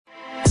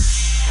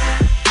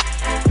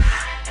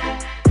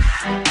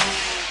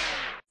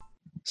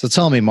So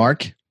tell me,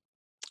 Mark,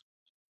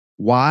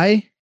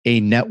 why a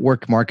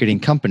network marketing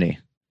company?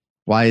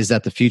 Why is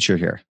that the future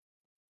here?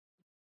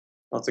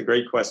 That's a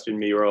great question,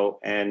 Miro.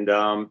 And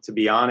to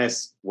be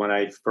honest, when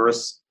I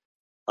first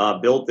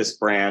built this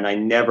brand, I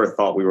never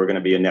thought we were going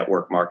to be a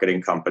network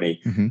marketing company.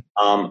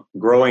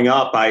 Growing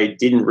up, I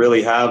didn't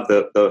really have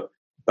the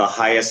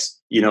highest,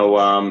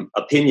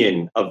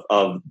 opinion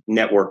of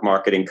network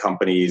marketing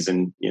companies.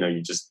 And,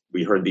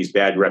 we heard these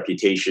bad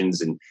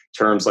reputations and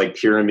terms like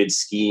pyramid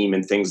scheme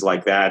and things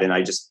like that. And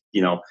I just,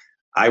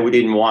 I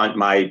didn't want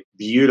my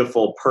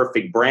beautiful,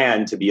 perfect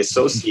brand to be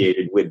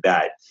associated with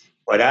that.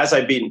 But as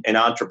I've been an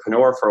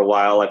entrepreneur for a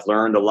while, I've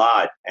learned a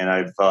lot. And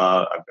I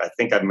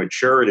think I've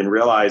matured and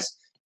realized,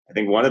 I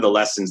think one of the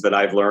lessons that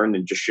I've learned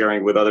and just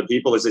sharing with other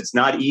people is it's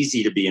not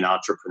easy to be an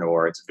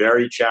entrepreneur. It's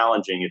very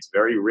challenging. It's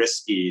very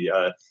risky.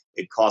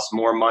 It costs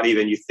more money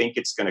than you think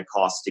it's going to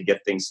cost to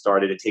get things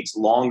started. It takes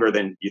longer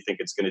than you think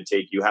it's going to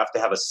take. You have to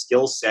have a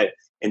skill set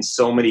in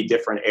so many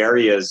different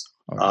areas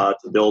to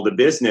build a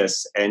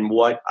business. And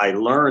what I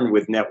learned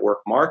with network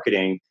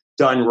marketing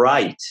done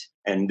right,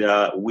 and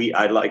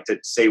I'd like to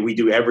say we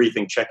do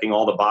everything, checking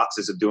all the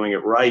boxes of doing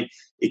it right.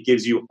 It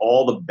gives you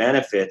all the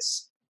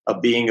benefits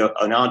of being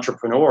an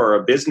entrepreneur,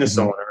 a business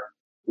owner,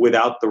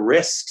 without the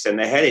risks and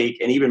the headache,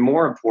 and even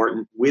more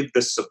important, with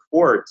the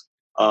support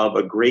of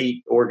a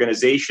great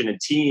organization and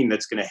team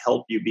that's going to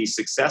help you be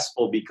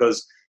successful.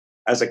 Because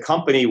as a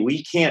company,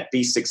 we can't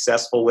be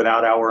successful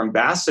without our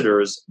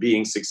ambassadors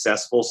being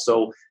successful.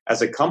 So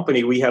as a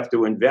company, we have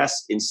to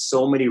invest in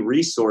so many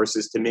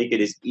resources to make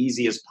it as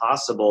easy as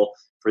possible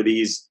for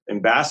these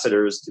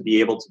ambassadors to be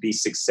able to be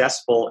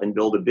successful and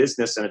build a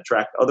business and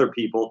attract other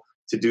people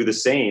to do the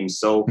same.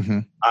 So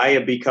I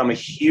have become a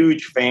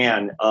huge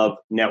fan of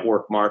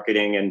network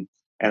marketing,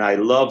 and I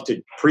love to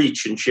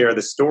preach and share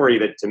the story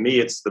that to me,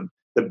 it's the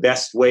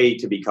best way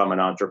to become an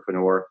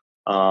entrepreneur,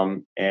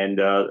 and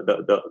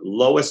the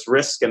lowest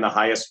risk and the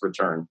highest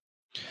return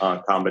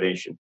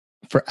combination.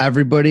 For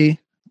everybody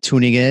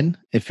tuning in,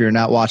 if you're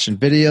not watching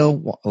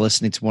video,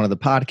 listening to one of the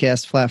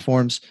podcast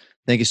platforms,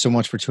 thank you so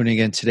much for tuning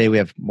in. Today we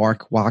have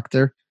Mark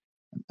Wachter.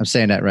 I'm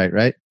saying that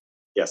right?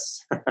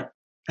 Yes.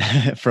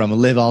 From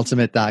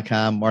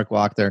liveultimate.com, Mark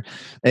Wachter.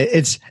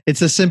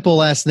 It's a simple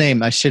last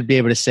name. I should be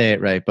able to say it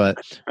right, but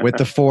with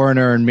the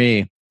foreigner and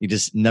me, you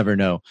just never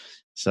know.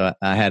 So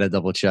I had to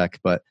double check.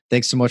 But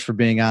thanks so much for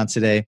being on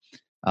today.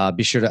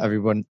 Be sure to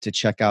everyone to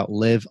check out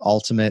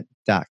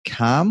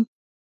liveultimate.com,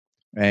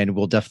 and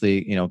we'll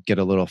definitely get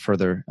a little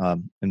further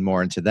and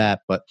more into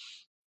that. But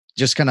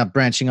just kind of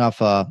branching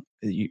off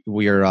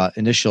your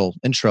initial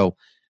intro,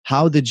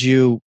 how did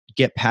you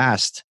get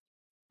past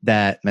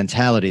that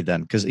mentality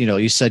then? Because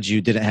you said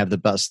you didn't have the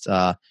best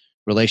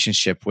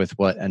relationship with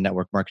what a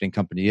network marketing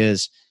company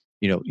is.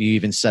 You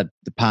even said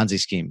the Ponzi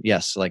scheme.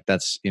 Yes, like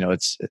that's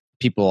it's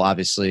people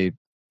obviously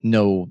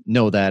know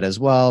that as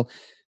well.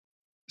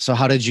 So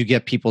how did you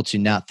get people to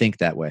not think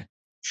that way?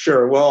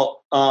 Sure.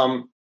 Well,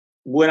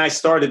 when I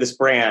started this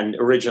brand,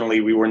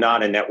 originally we were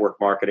not a network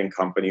marketing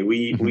company.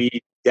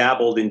 We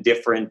dabbled in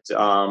different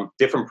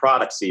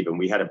products. Even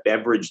we had a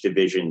beverage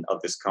division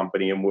of this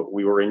company, and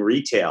we were in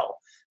retail.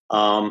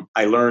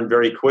 I learned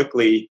very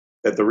quickly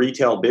that the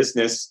retail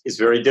business is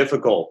very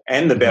difficult,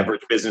 and the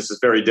beverage business is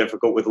very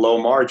difficult with low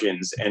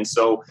margins. And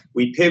so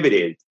we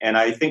pivoted. And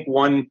I think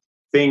one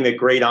thing that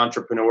great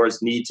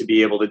entrepreneurs need to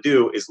be able to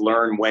do is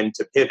learn when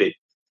to pivot,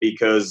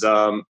 because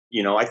I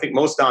think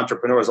most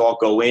entrepreneurs all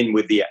go in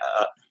with the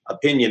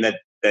opinion that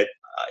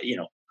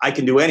I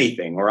can do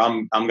anything, or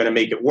I'm going to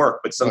make it work.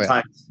 But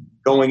sometimes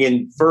going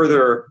in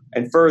further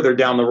and further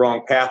down the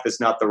wrong path is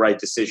not the right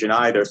decision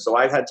either. So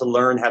I've had to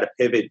learn how to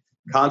pivot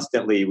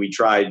constantly. We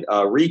tried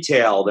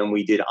retail, then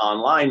we did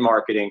online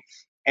marketing.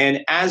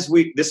 And as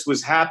this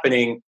was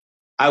happening,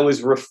 I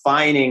was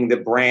refining the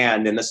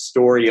brand and the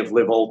story of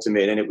Live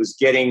Ultimate, and it was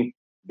getting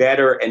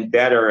better and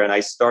better. And I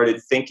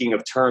started thinking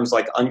of terms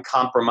like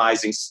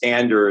uncompromising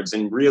standards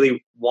and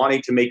really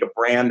wanting to make a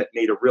brand that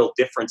made a real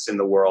difference in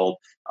the world.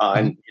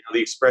 And the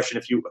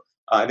expression,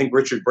 I think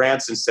Richard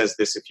Branson says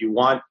this, if you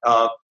want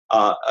to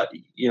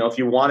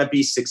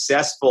be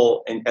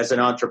successful as an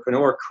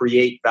entrepreneur,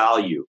 create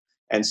value.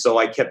 And so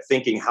I kept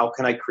thinking, how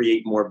can I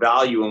create more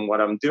value in what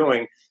I'm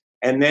doing?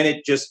 And then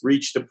it just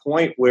reached a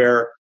point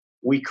where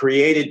we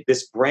created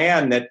this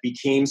brand that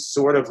became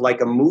sort of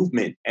like a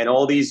movement, and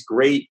all these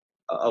great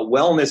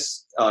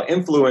wellness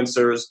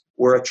influencers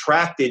were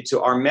attracted to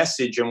our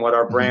message and what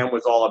our brand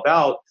was all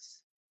about.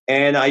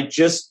 And I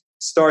just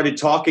started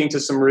talking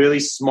to some really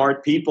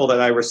smart people that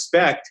I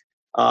respect.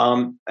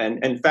 And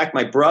in fact,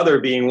 my brother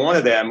being one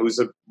of them, who's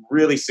a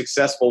really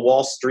successful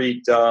Wall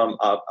Street,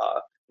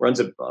 runs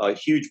a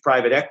huge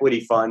private equity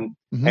fund.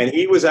 And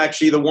he was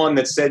actually the one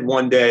that said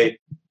one day,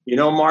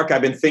 Mark,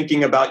 I've been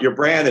thinking about your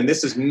brand, and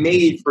this is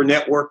made for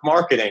network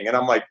marketing. And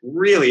I'm like,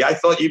 really? I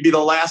thought you'd be the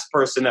last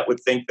person that would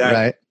think that.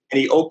 Right. And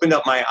he opened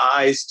up my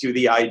eyes to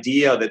the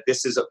idea that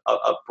this is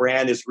a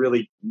brand is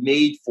really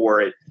made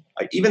for it.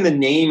 Even the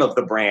name of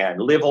the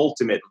brand, Live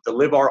Ultimate, to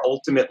live our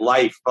ultimate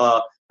life.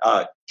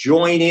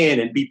 join in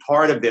and be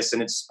part of this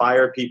and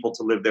inspire people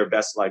to live their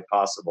best life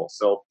possible.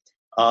 So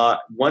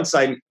once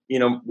I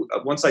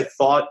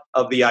thought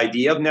of the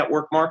idea of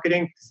network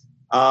marketing,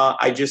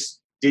 I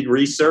just did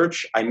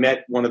research. I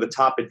met one of the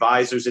top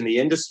advisors in the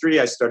industry.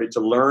 I started to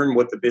learn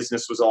what the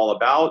business was all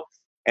about,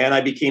 and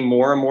I became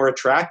more and more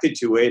attracted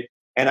to it.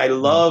 And I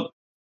love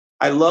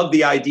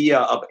the idea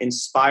of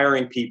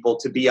inspiring people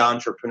to be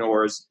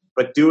entrepreneurs,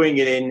 but doing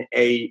it in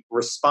a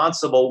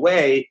responsible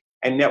way.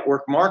 And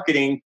network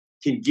marketing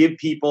can give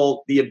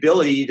people the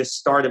ability to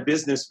start a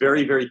business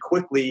very, very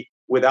quickly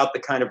without the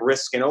kind of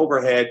risk and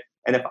overhead.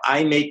 And if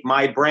I make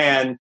my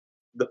brand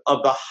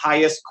of the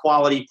highest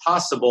quality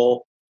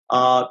possible,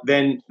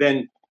 then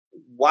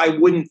why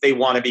wouldn't they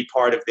want to be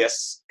part of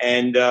this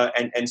and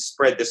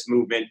spread this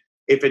movement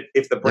if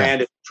the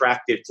brand is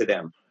attractive to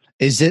them?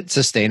 Is it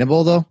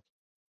sustainable though?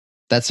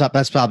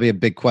 That's probably a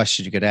big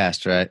question you could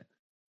ask, right?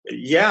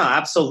 Yeah,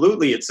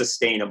 absolutely. It's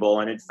sustainable.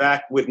 And in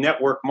fact, with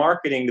network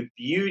marketing, the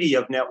beauty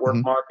of network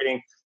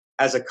marketing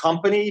as a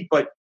company,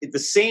 but the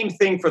same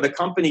thing for the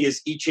company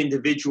as each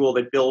individual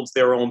that builds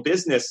their own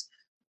business.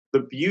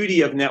 The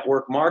beauty of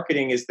network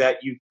marketing is that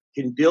you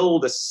can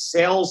build a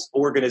sales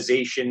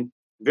organization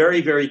very,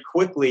 very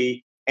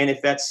quickly. And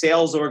if that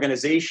sales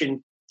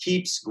organization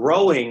keeps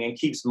growing and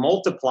keeps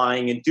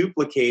multiplying and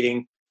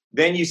duplicating,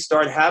 then you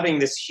start having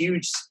this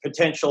huge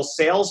potential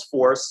sales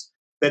force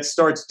that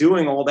starts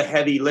doing all the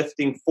heavy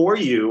lifting for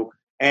you.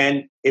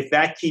 And if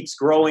that keeps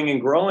growing and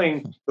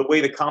growing, the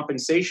way the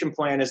compensation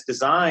plan is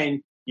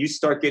designed, you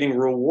start getting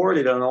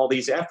rewarded on all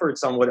these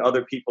efforts on what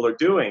other people are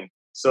doing.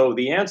 So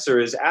the answer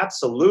is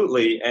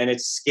absolutely, and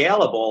it's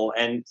scalable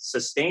and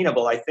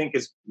sustainable, I think,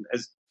 is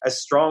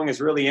as strong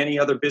as really any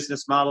other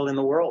business model in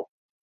the world.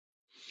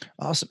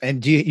 Awesome.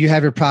 And do you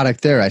have your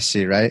product there, I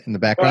see, right, in the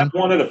background?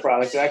 One of the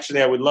products.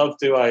 Actually, I would love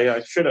to.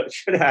 I should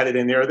have had it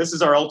in there. This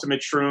is our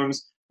Ultimate Shrooms.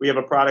 We have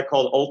a product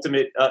called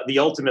the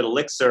Ultimate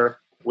Elixir,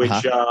 which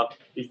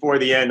before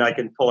the end, I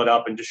can pull it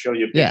up and just show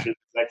you a picture. Yeah.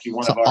 It's actually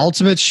one so of our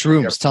Ultimate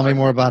Shrooms. Tell me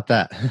more about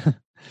that.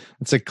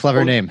 It's a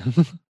clever name.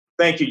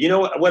 Thank you. You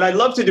know what I'd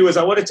love to do is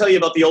I want to tell you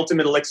about the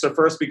Ultimate Elixir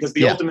first, because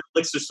the Ultimate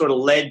Elixir sort of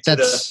led to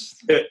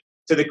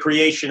the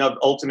creation of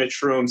Ultimate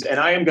Shrooms. And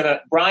I am going to,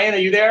 Brian, are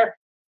you there?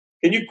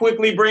 Can you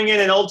quickly bring in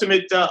an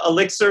Ultimate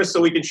Elixir so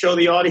we can show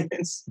the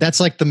audience? That's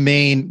like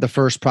the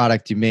first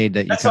product you made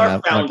that you kind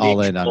of went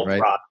all in on, right?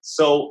 Product.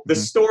 So the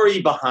story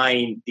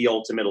behind the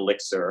Ultimate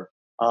Elixir,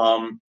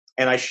 and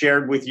I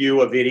shared with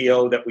you a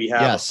video that we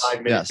have, a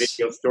 5-minute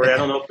video story. I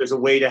don't know if there's a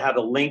way to have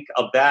a link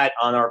of that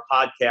on our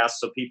podcast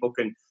so people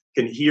can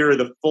hear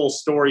the full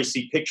story,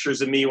 see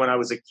pictures of me when I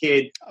was a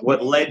kid,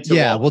 what led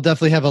to we'll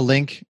definitely have a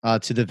link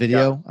to the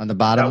video on the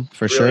bottom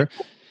for sure.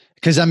 Cool.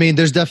 Because, I mean,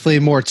 there's definitely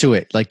more to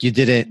it. Like, you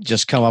didn't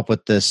just come up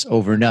with this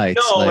overnight.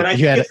 No, like, and I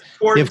think it's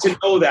important to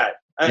know that.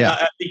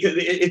 Because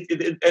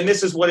and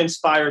this is what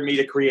inspired me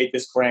to create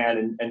this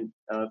brand. And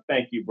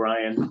thank you,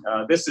 Brian.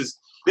 This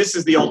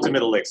is the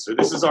Ultimate Elixir.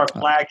 This is our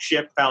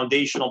flagship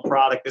foundational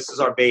product. This is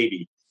our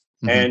baby.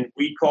 And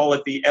we call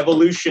it the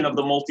evolution of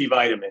the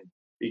multivitamin,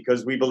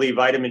 because we believe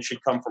vitamins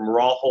should come from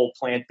raw, whole,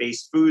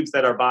 plant-based foods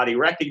that our body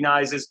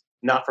recognizes,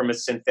 not from a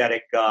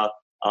synthetic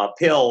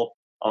pill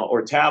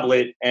or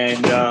tablet.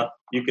 And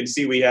you can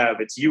see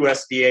it's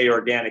USDA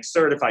organic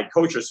certified,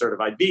 kosher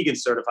certified, vegan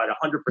certified,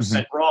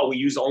 100% raw. We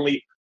use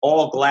only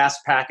all glass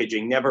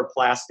packaging, never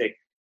plastic.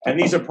 And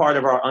these are part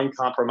of our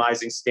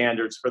uncompromising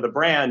standards for the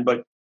brand.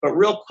 But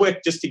real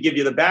quick, just to give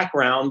you the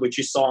background, which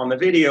you saw in the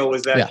video,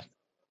 was that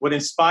what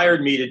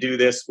inspired me to do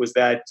this was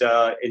that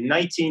in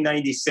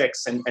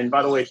 1996, and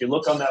by the way, if you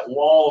look on that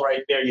wall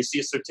right there, you see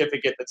a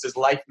certificate that says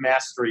Life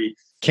Mastery.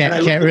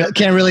 Can't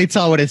really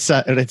tell what it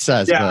says.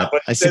 Yeah,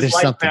 but I it see says there's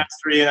Life something.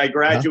 Mastery, and I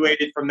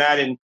graduated from that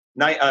in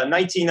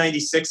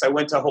 1996. I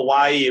went to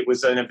Hawaii. It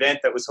was an event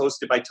that was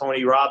hosted by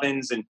Tony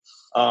Robbins and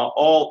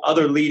all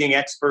other leading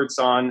experts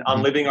on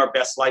living our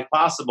best life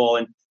possible.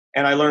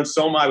 And I learned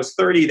so much. I was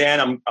 30 then.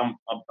 I'm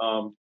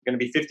going to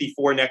be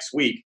 54 next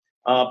week.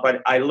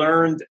 But I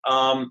learned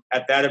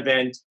at that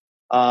event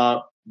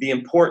the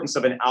importance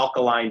of an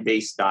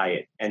alkaline-based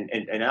diet. And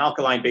an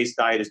alkaline-based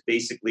diet is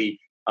basically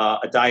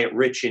a diet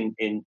rich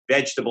in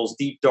vegetables,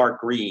 deep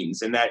dark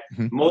greens, and that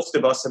most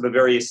of us have a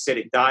very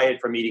acidic diet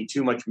from eating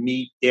too much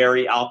meat,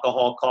 dairy,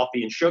 alcohol,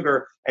 coffee, and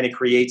sugar, and it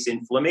creates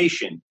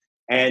inflammation.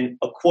 And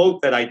a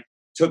quote that I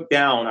took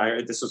down,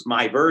 this was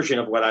my version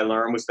of what I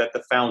learned, was that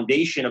the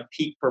foundation of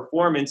peak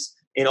performance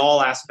in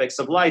all aspects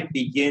of life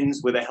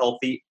begins with a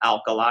healthy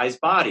alkalized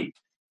body.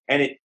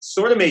 And it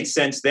sort of made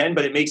sense then,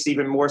 but it makes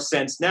even more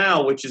sense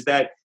now, which is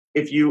that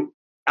if you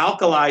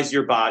alkalize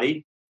your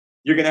body,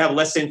 you're going to have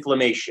less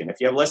inflammation. If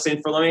you have less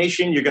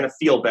inflammation, you're going to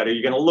feel better.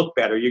 You're going to look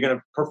better. You're going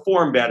to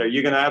perform better.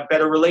 You're going to have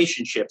better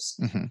relationships,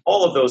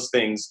 all of those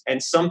things.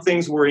 And some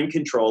things we're in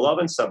control of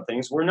and some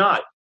things we're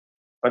not.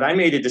 But I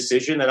made a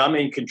decision that I'm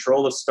in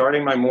control of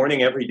starting my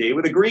morning every day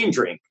with a green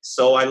drink.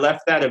 So I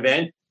left that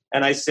event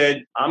and I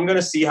said, I'm going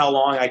to see how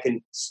long I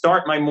can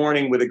start my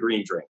morning with a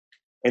green drink.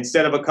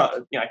 Instead of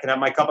I can have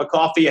my cup of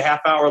coffee a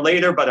half hour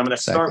later, but I'm going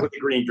to start with a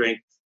green drink.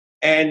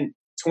 And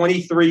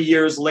 23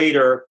 years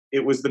later,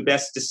 it was the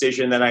best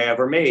decision that I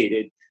ever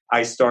made.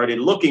 I started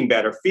looking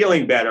better,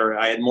 feeling better.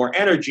 I had more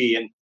energy,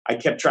 and I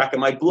kept track of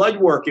my blood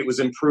work. It was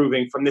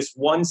improving from this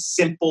one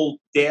simple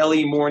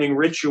daily morning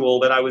ritual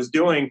that I was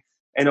doing.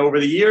 And over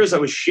the years, I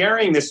was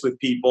sharing this with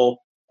people,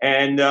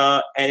 and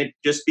it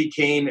just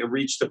it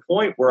reached a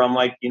point where I'm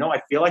like,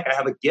 I feel like I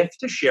have a gift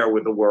to share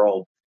with the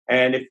world.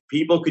 And if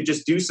people could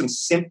just do some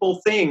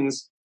simple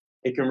things,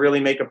 it can really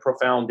make a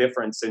profound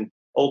difference. And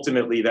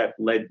ultimately, that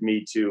led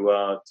me to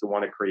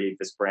want to create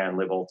this brand,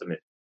 Live Ultimate.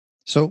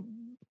 So,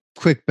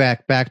 quick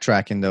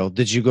backtracking though,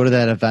 did you go to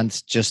that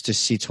event just to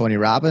see Tony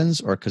Robbins,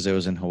 or because it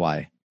was in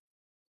Hawaii?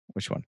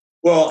 Which one?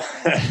 Well,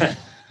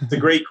 it's a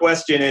great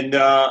question. And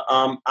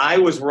I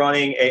was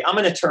running I'm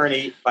an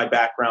attorney by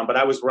background, but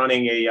I was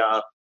running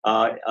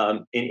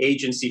an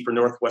agency for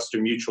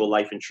Northwestern Mutual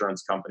Life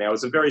Insurance Company. I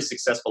was a very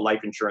successful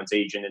life insurance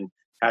agent and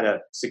had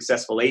a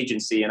successful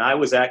agency. And I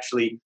was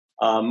actually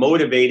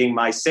motivating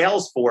my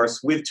sales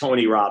force with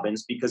Tony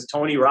Robbins, because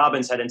Tony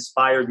Robbins had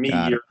inspired me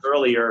years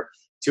earlier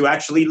to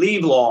actually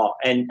leave law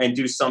and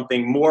do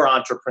something more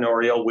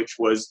entrepreneurial, which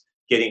was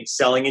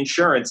selling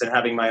insurance and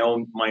having my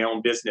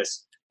own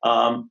business.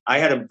 I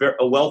had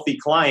a wealthy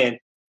client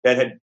that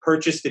had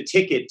purchased a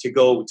ticket to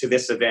go to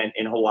this event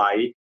in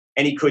Hawaii,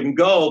 and he couldn't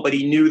go, but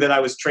he knew that I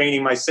was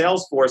training my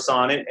sales force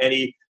on it. And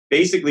he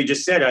basically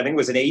just said, I think it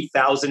was an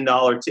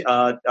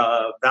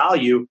 $8,000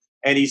 value.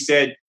 And he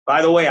said,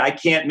 by the way, I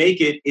can't make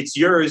it. It's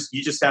yours.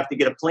 You just have to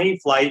get a plane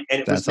flight.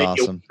 And it was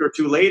maybe awesome. A week or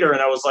two later.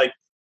 And I was like,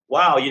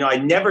 wow,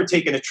 I'd never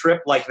taken a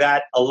trip like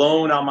that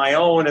alone on my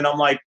own. And I'm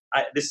like,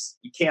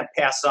 you can't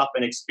pass up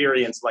an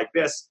experience like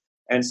this.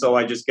 And so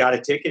I just got a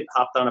ticket,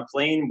 hopped on a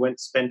plane,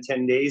 spent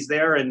 10 days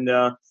there, and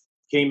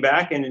came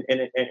back, and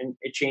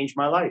it changed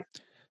my life.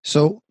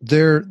 So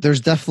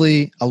there's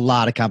definitely a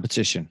lot of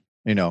competition,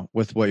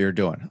 with what you're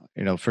doing,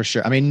 for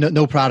sure. I mean,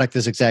 no product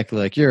is exactly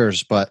like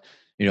yours, but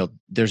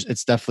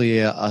it's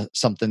definitely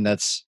something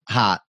that's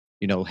hot.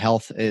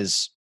 Health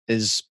is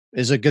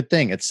a good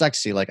thing. It's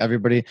sexy. Like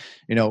everybody,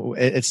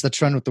 it's the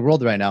trend with the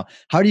world right now.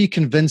 How do you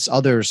convince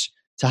others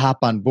to hop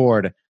on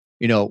board,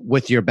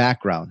 with your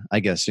background? I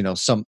guess,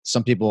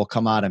 some people will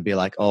come out and be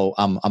like, oh,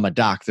 I'm a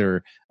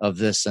doctor of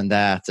this and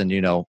that,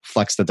 and,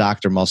 flex the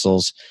doctor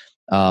muscles.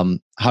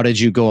 How did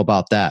you go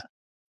about that?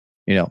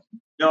 No,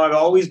 I've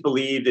always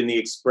believed in the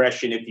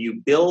expression, if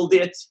you build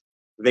it,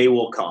 they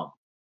will come.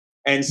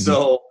 And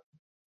so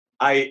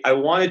I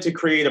wanted to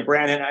create a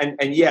brand,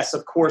 and yes,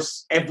 of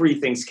course,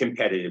 everything's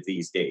competitive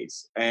these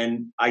days.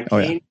 And I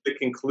came to the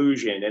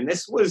conclusion, and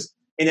this was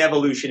an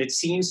evolution. It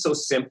seems so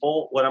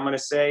simple, what I'm going to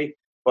say,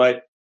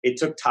 but it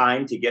took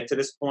time to get to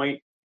this point.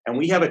 And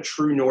we have a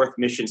True North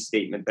mission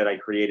statement that I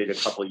created a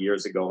couple of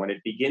years ago. And it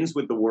begins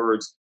with the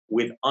words,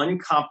 with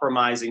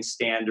uncompromising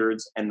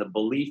standards and the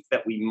belief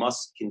that we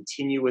must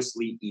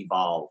continuously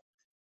evolve.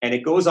 And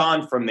it goes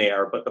on from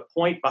there. But the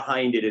point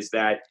behind it is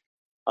that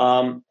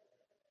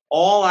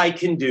all I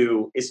can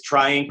do is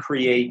try and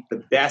create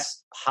the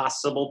best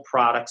possible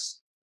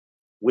products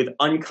with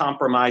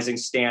uncompromising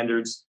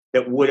standards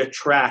that would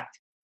attract,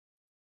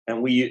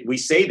 and we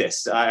say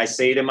this, I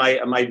say it in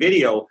my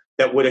video,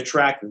 that would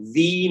attract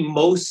the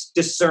most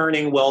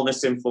discerning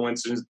wellness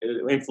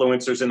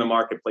influencers in the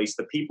marketplace,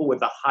 the people with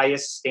the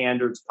highest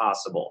standards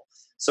possible.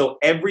 So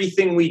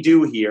everything we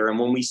do here, and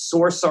when we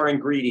source our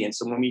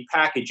ingredients and when we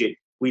package it,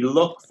 we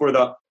look for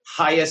the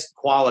highest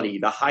quality,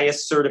 the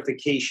highest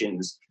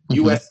certifications,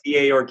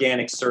 USDA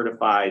organic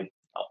certified,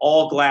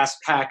 all glass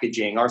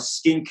packaging. Our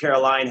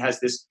skincare line has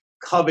this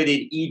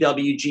coveted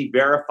EWG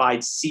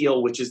verified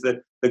seal, which is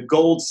the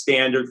gold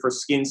standard for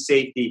skin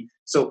safety.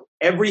 So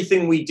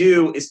everything we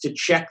do is to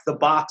check the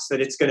box that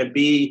it's going to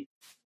be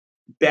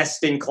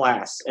best in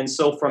class. And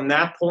so from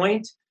that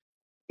point,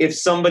 if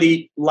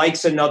somebody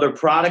likes another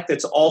product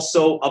that's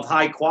also of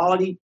high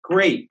quality,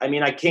 great. I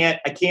mean, I can't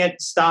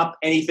stop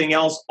anything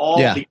else.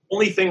 The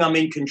only thing I'm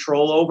in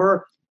control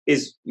over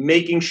is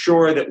making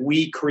sure that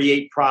we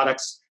create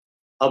products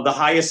of the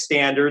highest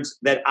standards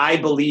that I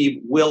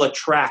believe will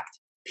attract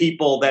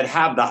people that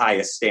have the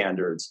highest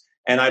standards.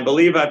 And I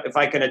believe that if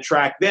I can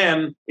attract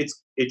them,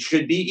 it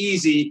should be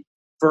easy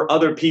for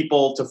other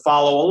people to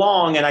follow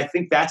along. And I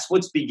think that's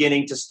what's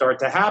beginning to start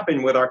to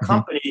happen with our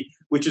company,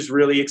 which is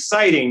really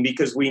exciting,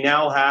 because we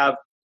now have,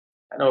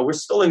 we're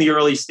still in the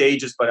early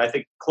stages, but I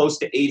think close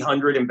to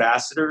 800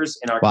 ambassadors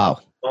in our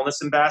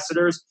wellness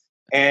ambassadors.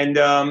 And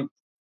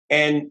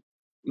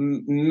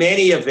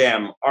many of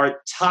them are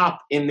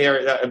top in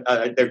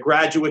they're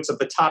graduates of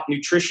the top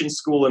nutrition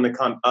school in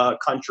the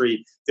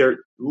country. They're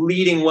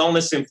leading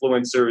wellness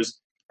influencers.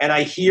 And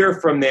I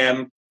hear from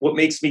them what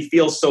makes me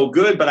feel so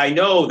good. But I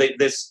know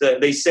that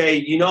they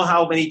say,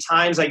 how many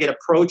times I get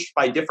approached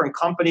by different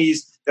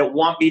companies that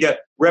want me to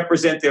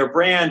represent their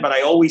brand, but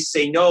I always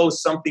say no,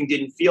 something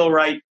didn't feel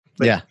right,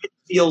 but it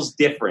feels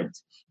different.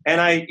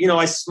 And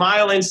I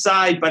smile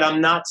inside, but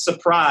I'm not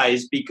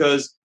surprised,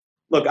 because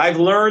look, I've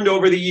learned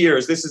over the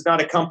years, this is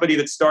not a company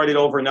that started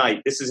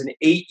overnight. This is an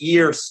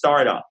 8-year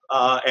startup,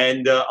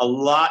 and a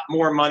lot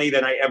more money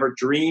than I ever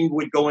dreamed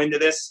would go into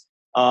this.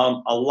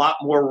 a lot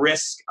more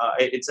risk.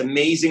 It's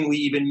amazing we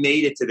even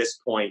made it to this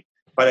point,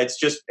 but it's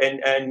just,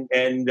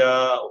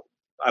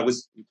 I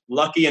was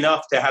lucky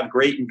enough to have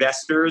great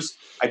investors.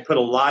 I put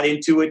a lot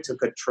into it,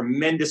 took a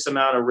tremendous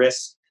amount of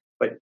risk,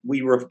 but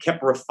we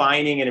kept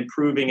refining and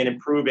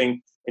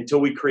improving until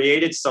we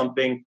created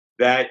something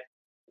that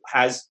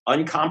has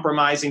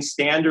uncompromising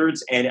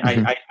standards, and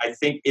I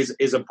think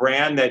is a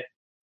brand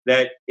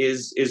that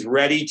is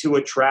ready to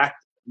attract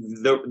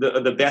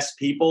the best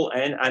people,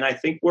 and I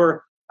think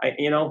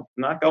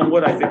knock on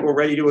wood, I think we're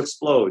ready to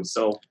explode.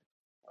 So,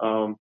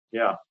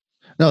 yeah.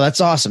 No, that's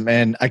awesome.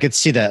 And I could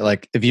see that,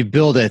 like, if you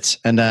build it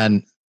and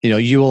then,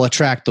 you will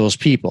attract those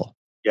people.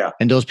 Yeah.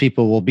 And those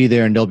people will be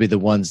there and they'll be the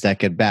ones that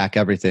could back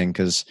everything.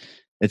 Cause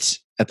it's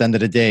at the end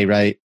of the day,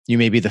 right? You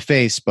may be the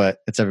face, but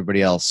it's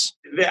everybody else.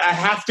 I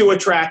have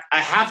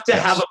to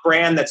have a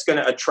brand that's going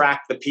to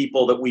attract the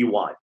people that we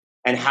want.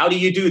 And how do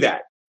you do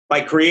that?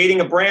 By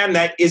creating a brand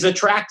that is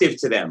attractive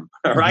to them.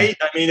 Right.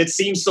 I mean, it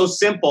seems so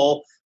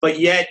simple, but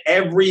yet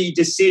every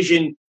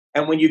decision,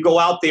 and when you go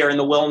out there in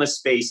the wellness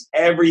space,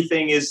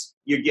 everything is,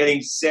 you're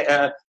getting,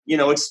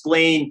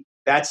 explained,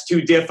 that's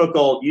too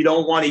difficult. You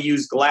don't want to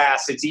use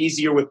glass. It's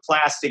easier with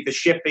plastic, the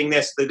shipping,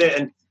 this,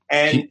 and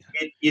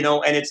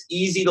it's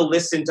easy to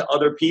listen to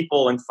other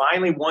people. And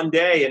finally one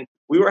day, and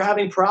we were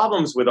having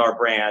problems with our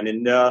brand.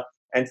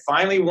 And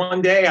finally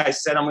one day I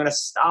said, I'm going to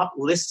stop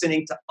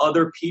listening to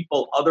other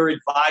people, other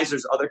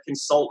advisors, other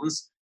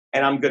consultants.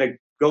 And I'm going to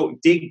go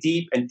dig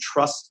deep and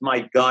trust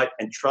my gut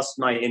and trust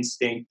my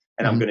instinct.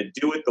 And I'm going to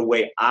do it the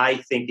way I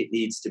think it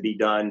needs to be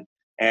done.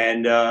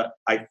 And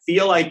I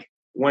feel like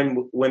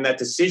when that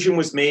decision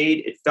was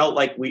made, it felt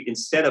like we,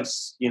 instead of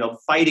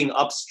fighting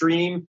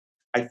upstream,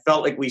 I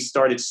felt like we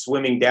started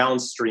swimming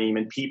downstream,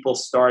 and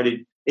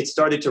it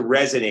started to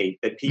resonate,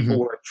 that people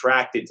were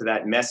attracted to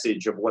that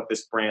message of what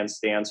this brand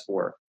stands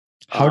for.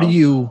 How do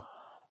you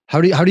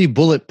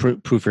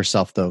bulletproof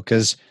yourself though?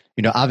 Because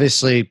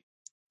obviously,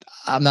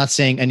 I'm not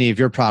saying any of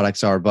your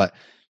products are, but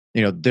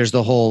there's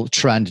the whole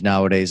trend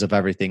nowadays of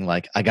everything.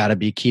 Like, I gotta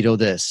be keto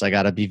this, I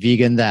gotta be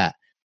vegan that.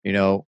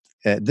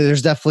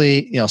 There's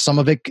definitely some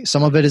of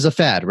it is a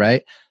fad,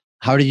 right?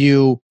 How do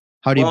you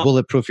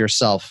bulletproof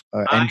yourself,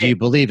 and do you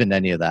believe in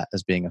any of that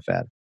as being a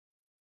fad?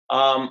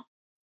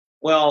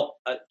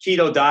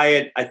 Keto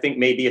diet, I think,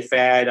 may be a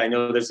fad. I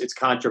know it's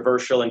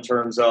controversial in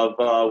terms of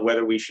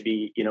whether we should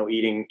be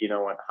eating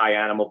a high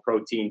animal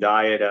protein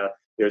diet.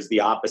 There's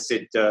the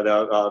opposite,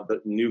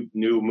 the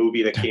new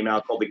movie that came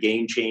out called The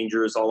Game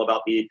Changers, all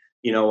about the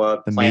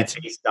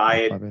plant-based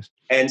diet.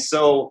 And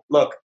so,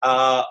 look,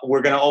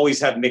 we're going to always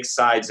have mixed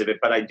sides of it.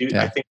 But I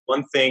think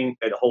one thing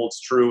that holds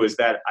true is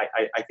that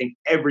I think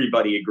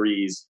everybody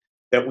agrees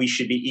that we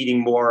should be eating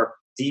more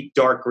deep,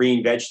 dark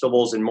green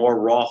vegetables and more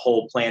raw,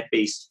 whole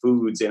plant-based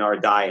foods in our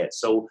diet.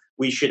 So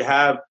we should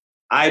have,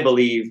 I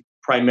believe,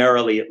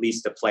 primarily at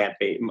least a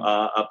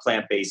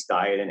plant-based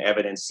diet, and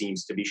evidence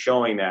seems to be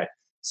showing that.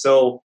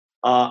 So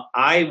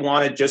I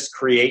want to just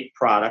create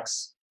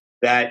products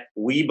that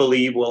we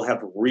believe will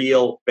have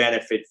real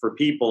benefit for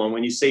people. And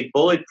when you say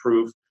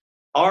bulletproof,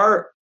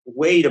 our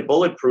way to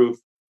bulletproof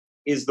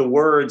is the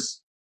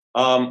words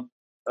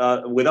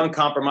with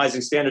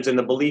uncompromising standards, and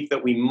the belief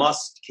that we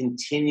must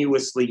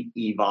continuously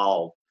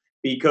evolve,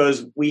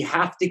 because we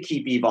have to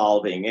keep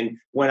evolving. And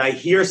when I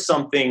hear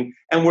something,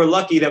 and we're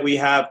lucky that we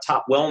have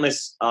top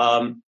wellness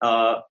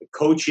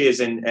coaches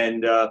and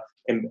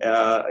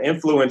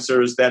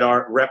influencers that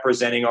are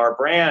representing our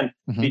brand,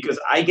 because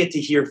I get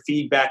to hear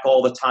feedback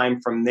all the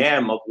time from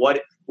them of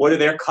what are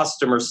their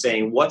customers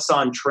saying, what's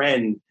on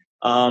trend.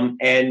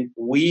 And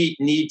we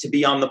need to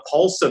be on the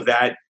pulse of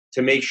that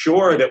to make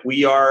sure that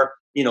we are,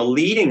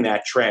 leading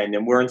that trend,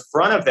 and we're in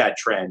front of that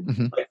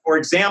trend. Like, for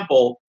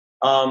example,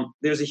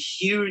 there's a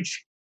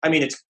huge,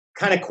 it's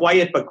kind of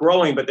quiet but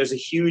growing, but there's a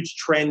huge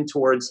trend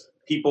towards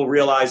people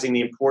realizing the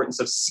importance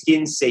of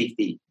skin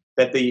safety,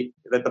 that the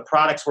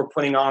products we're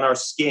putting on our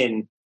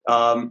skin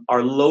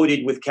are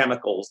loaded with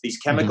chemicals. These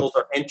chemicals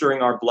are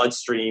entering our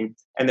bloodstream,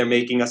 and they're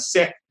making us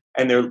sick,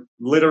 and they're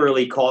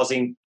literally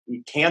causing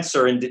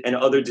cancer and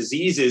other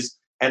diseases.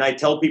 And I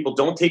tell people,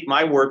 don't take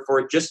my word for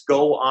it. Just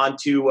go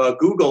onto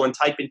Google and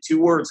type in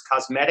 2 words,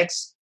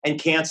 cosmetics and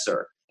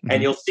cancer.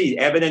 And you'll see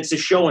evidence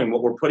is showing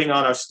what we're putting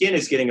on our skin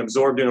is getting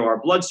absorbed into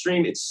our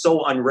bloodstream. It's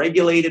so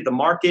unregulated, the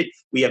market.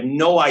 We have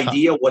no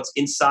idea what's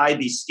inside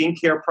these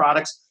skincare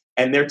products,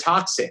 and they're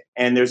toxic.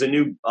 And there's a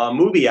new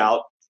movie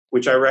out,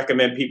 which I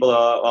recommend people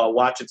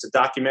watch. It's a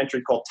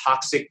documentary called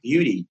Toxic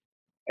Beauty.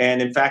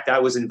 And in fact, I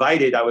was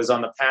invited. I was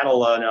on the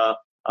panel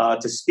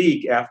to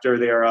speak after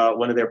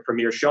one of their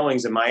premiere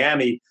showings in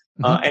Miami.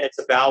 And it's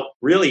about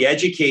really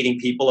educating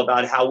people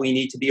about how we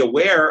need to be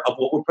aware of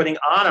what we're putting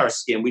on our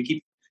skin.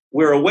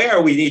 We're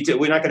aware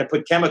we're not going to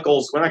put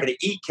chemicals, we're not going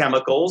to eat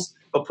chemicals,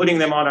 but putting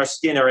them on our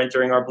skin are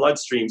entering our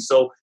bloodstream.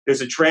 So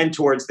there's a trend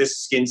towards this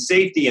skin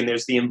safety, and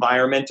there's the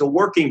Environmental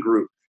Working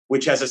Group,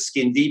 which has a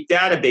Skin Deep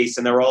database,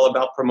 and they're all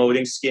about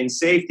promoting skin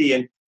safety.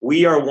 And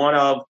we are one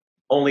of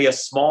only a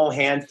small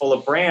handful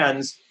of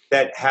brands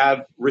that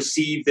have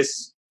received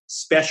this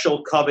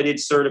special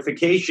coveted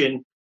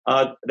certification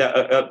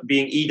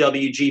being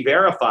EWG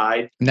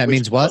verified. And that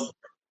means what?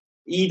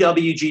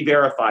 EWG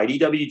verified.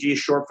 EWG is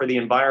short for the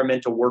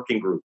Environmental Working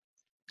Group.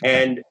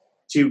 And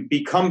to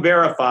become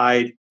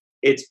verified,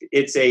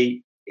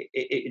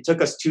 it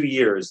took us 2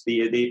 years.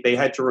 They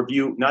had to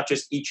review not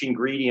just each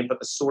ingredient, but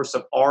the source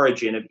of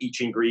origin of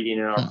each ingredient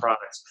in our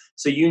products.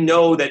 So you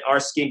know that our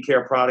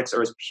skincare products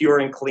are as pure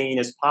and clean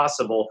as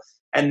possible.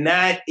 And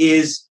that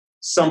is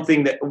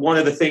something that one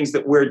of the things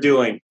that we're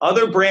doing.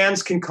 Other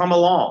brands can come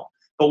along,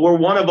 but we're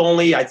one of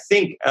only, I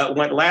think,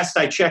 when last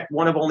I checked,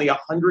 one of only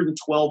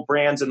 112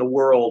 brands in the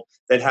world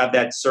that have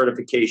that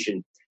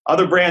certification.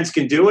 Other brands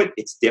can do it.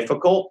 It's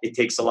difficult. It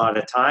takes a lot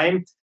of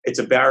time. It's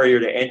a barrier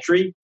to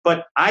entry.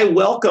 But I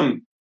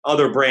welcome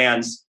other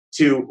brands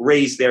to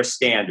raise their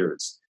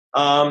standards.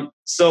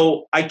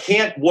 So I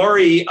can't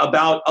worry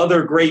about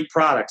other great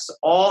products.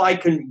 All I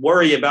can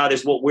worry about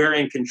is what we're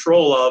in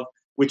control of,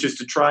 which is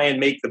to try and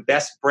make the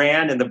best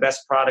brand and the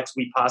best products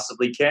we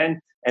possibly can.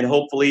 And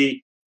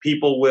hopefully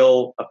people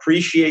will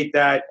appreciate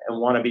that and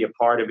want to be a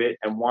part of it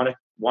and want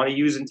to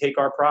use and take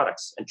our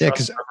products and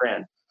trust our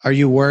brand. Are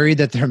you worried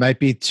that there might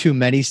be too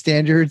many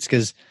standards?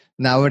 Because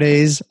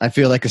nowadays, I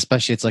feel like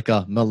especially it's like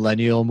a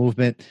millennial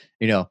movement,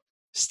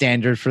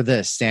 standard for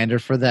this,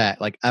 standard for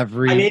that. Like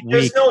every week,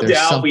 there's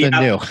something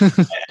new.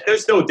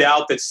 There's no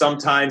doubt that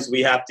sometimes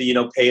we have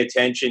to, pay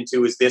attention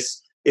to, is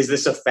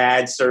this a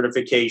fad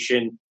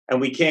certification? And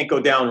we can't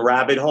go down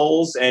rabbit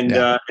holes and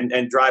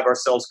drive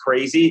ourselves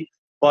crazy.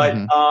 But,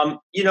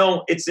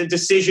 it's a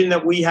decision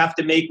that we have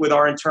to make with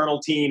our internal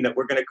team that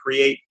we're going to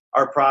create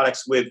our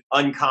products with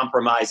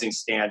uncompromising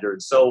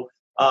standards. So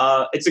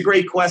it's a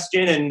great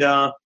question. And,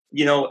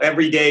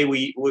 every day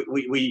we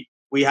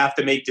have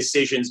to make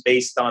decisions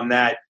based on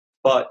that.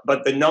 But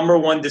the number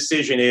one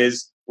decision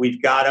is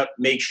we've got to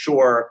make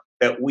sure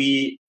that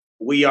we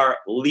are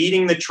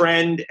leading the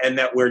trend and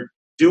that we're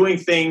doing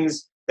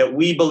things that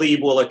we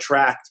believe will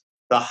attract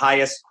the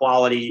highest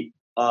quality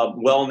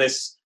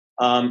wellness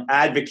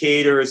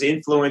advocators,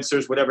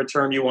 influencers, whatever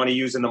term you want to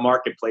use in the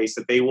marketplace,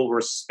 that they will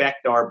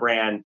respect our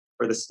brand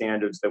for the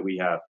standards that we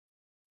have.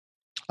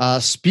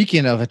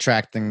 Speaking of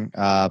attracting,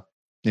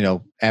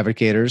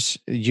 advocators,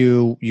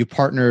 you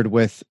partnered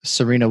with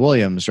Serena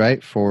Williams,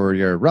 right, for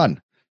your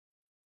run?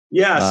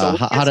 Yeah. So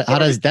how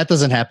does that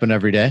doesn't happen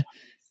every day,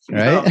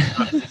 right?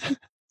 No.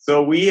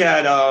 So we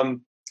had,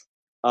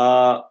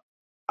 I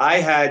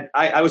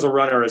was a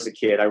runner as a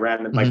kid. I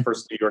ran my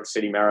first New York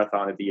City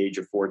marathon at the age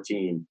of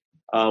 14.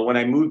 When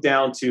I moved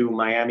down to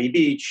Miami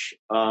Beach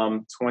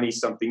 20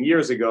 something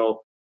years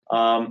ago,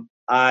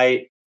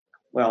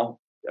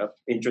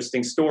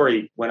 interesting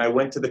story. When I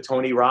went to the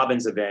Tony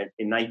Robbins event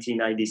in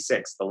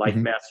 1996, the Life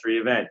Mastery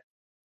event,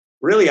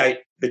 really,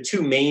 the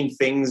two main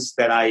things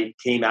that I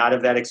came out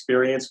of that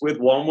experience with,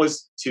 one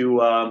was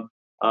to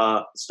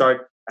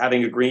start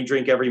having a green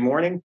drink every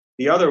morning.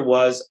 The other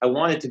was I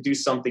wanted to do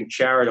something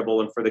charitable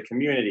and for the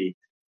community.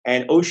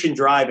 And Ocean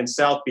Drive in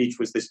South Beach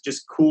was this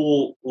just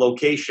cool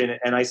location.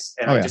 And I just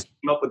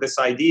came up with this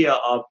idea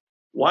of,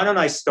 why don't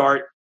I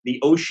start the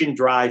Ocean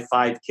Drive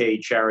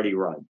 5K charity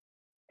run?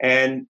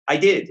 And I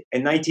did.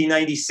 And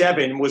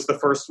 1997 was the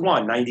first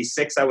one.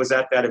 96, I was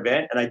at that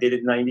event, and I did it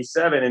in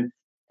 97.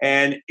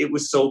 And it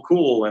was so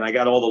cool. And I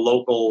got all the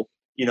local,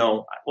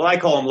 I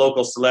call them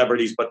local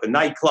celebrities, but the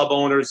nightclub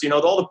owners,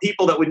 all the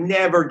people that would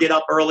never get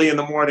up early in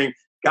the morning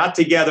got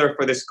together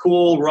for this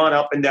cool run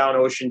up and down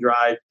Ocean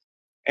Drive.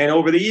 And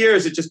over the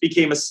years, it just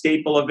became a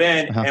staple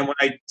event. And when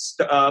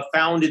I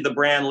founded the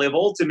brand Live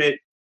Ultimate,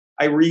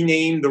 I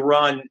renamed the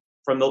run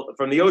from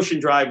the Ocean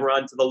Drive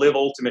run to the Live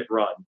Ultimate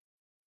run.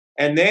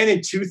 And then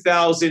in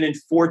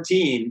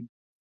 2014,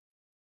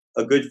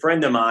 a good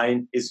friend of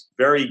mine is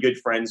very good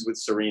friends with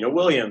Serena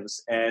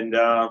Williams. And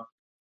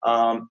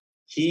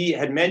he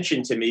had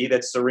mentioned to me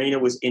that Serena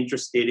was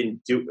interested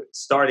in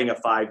starting a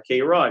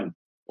 5K run.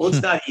 Well,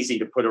 it's not easy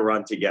to put a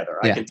run together.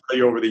 I can tell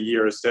you over the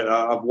years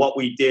of what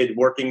we did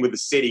working with the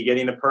city,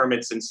 getting the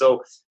permits. And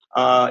so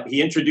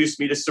he introduced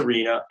me to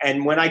Serena.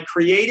 And when I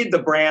created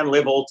the brand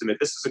Live Ultimate,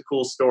 this is a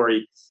cool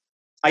story.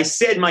 I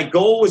said my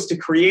goal was to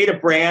create a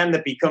brand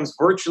that becomes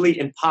virtually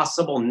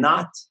impossible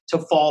not to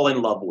fall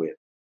in love with,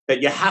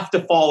 that you have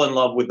to fall in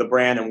love with the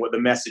brand and with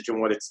the message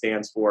and what it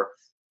stands for.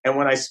 And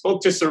when I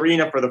spoke to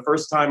Serena for the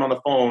first time on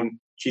the phone,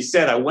 she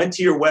said, I went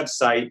to your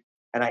website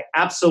and I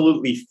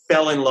absolutely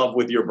fell in love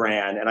with your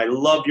brand. And I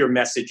love your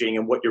messaging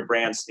and what your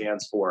brand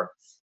stands for.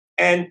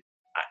 And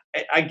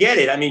I get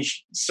it. I mean,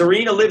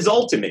 Serena lives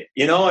ultimate,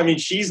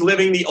 she's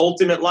living the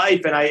ultimate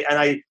life. And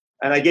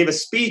I gave a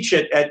speech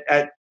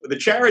at the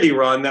charity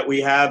run that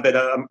we have that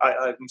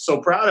I'm so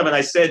proud of. And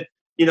I said,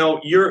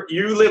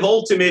 you live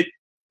ultimate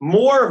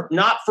more,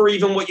 not for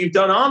even what you've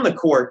done on the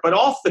court, but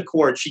off the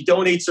court. She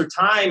donates her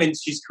time and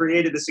she's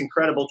created this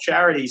incredible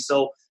charity.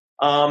 So,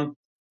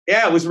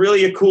 it was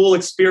really a cool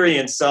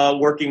experience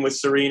working with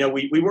Serena.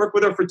 We worked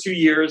with her for 2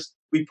 years.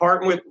 We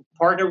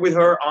partnered with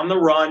her on the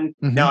run.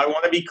 Now, I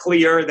want to be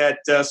clear that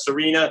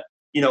Serena,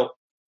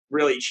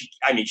 really,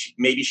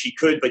 maybe she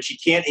could, but she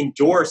can't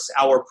endorse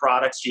our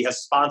products. She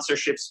has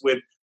sponsorships with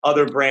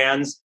other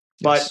brands.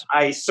 But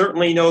I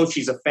certainly know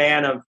she's a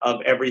fan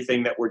of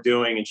everything that we're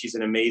doing, and she's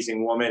an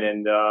amazing woman.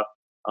 And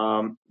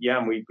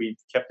we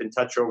kept in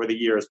touch over the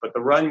years. But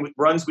the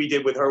runs we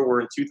did with her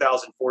were in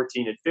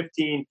 2014 and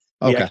 15.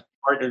 We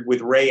partnered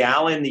with Ray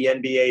Allen, the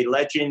NBA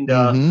legend,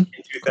 in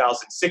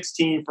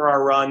 2016 for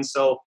our run.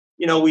 So,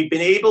 we've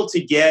been able to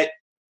get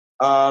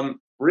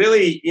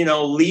really,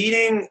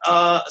 leading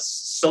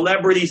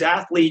celebrities,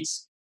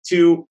 athletes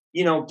to,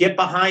 get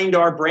behind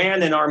our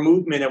brand and our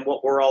movement and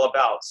what we're all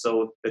about.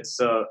 So it's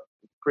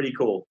pretty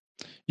cool.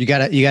 You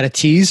got a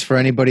tease for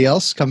anybody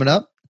else coming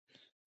up?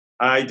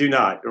 I do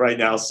not right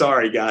now.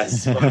 Sorry,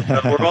 guys.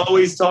 We're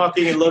always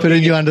talking and looking.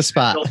 Putting you on the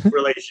spot.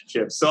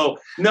 Relationships. So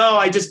no,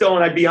 I just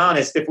don't. I'd be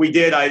honest. If we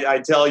did,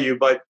 I'd tell you.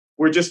 But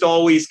we're just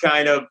always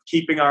kind of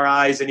keeping our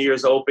eyes and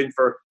ears open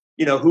for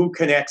who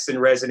connects and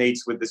resonates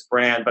with this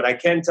brand. But I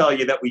can tell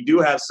you that we do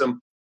have some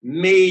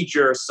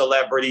major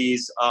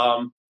celebrities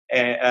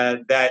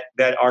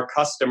that are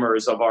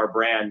customers of our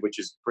brand, which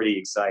is pretty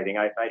exciting.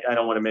 I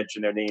don't want to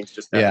mention their names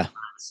just out of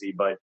privacy,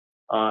 but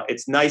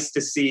it's nice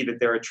to see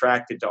that they're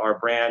attracted to our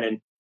brand, and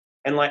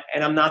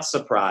I'm not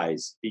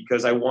surprised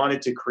because I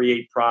wanted to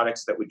create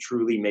products that would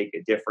truly make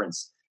a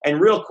difference. And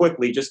real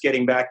quickly, just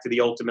getting back to the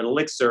Ultimate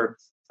Elixir,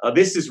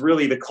 this is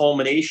really the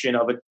culmination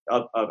of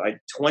a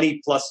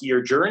 20 plus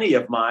year journey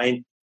of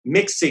mine,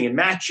 mixing and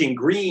matching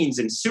greens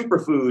and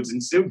superfoods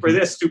and super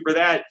this, super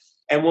that.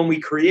 And when we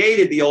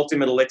created the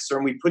Ultimate Elixir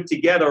and we put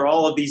together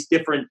all of these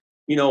different,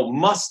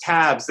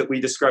 must-haves that we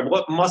described,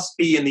 what must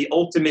be in the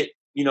ultimate,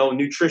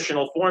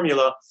 nutritional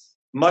formula,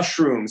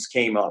 mushrooms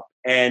came up.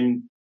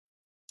 And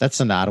that's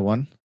an odd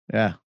one.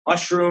 Yeah.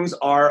 Mushrooms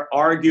are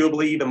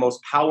arguably the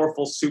most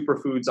powerful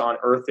superfoods on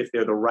earth if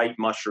they're the right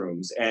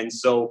mushrooms. And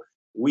so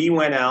we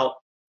went out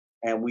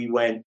and we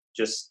went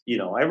just,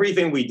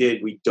 everything we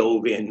did, we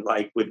dove in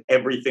like with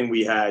everything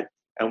we had.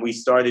 And we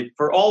started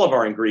for all of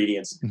our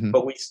ingredients,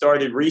 but we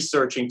started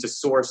researching to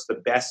source the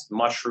best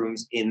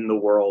mushrooms in the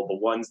world, the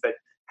ones that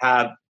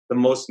have the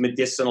most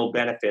medicinal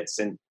benefits.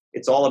 And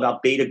it's all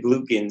about beta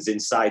glucans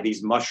inside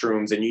these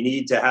mushrooms. And you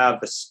need to have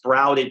the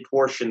sprouted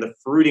portion, the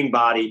fruiting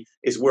body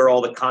is where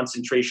all the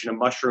concentration of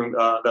mushroom,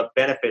 the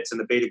benefits and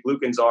the beta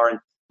glucans are. And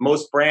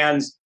most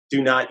brands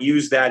do not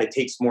use that. It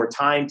takes more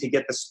time to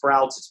get the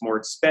sprouts. It's more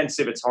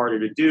expensive. It's harder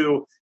to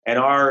do. And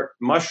our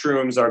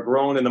mushrooms are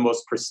grown in the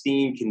most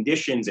pristine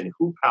conditions in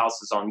hoop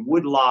houses on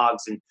wood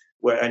logs and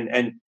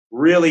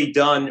really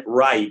done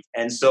right.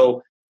 And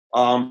so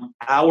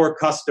our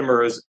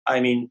customers,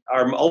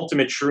 our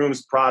Ultimate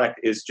Shrooms product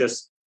is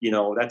just,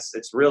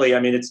 it's really,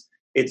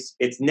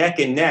 it's neck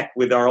and neck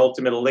with our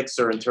Ultimate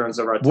Elixir in terms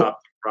of our top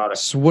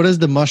products. So what do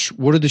the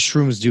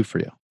shrooms do for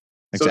you?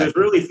 Exactly. So there's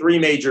really three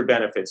major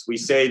benefits. We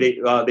say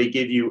they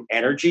give you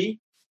energy.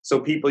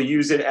 So people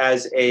use it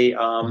as a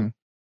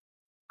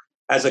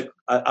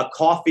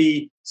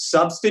coffee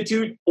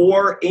substitute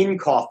or in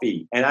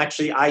coffee. And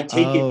actually, I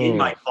take it in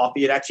my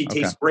coffee. It actually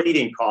tastes great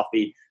in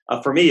coffee.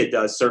 For me, it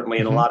does, certainly.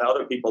 And a lot of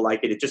other people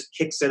like it. It just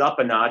kicks it up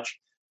a notch.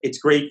 It's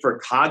great for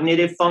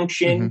cognitive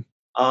function.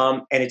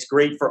 And it's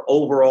great for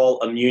overall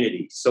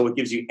immunity. So it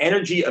gives you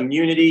energy,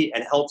 immunity,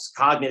 and helps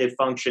cognitive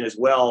function as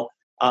well.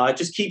 It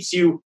just keeps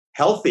you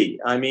healthy.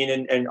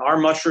 And our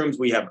mushrooms,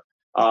 we have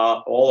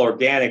all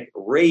organic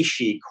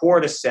reishi,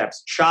 cordyceps,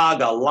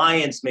 chaga,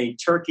 lion's mane,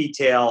 turkey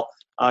tail,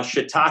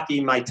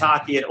 shiitake,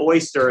 maitake, and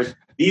oyster.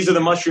 These are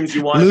the mushrooms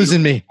you want.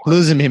 Losing me,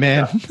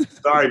 man. Yeah.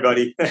 Sorry,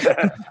 buddy.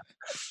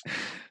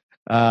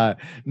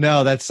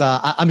 No, that's.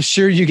 I'm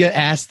sure you get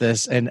asked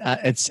this, and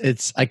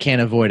it's. I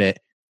can't avoid it.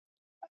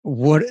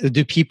 What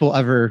do people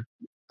ever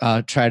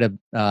try to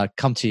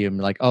come to you and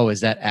be like, oh, is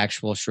that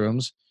actual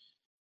shrooms?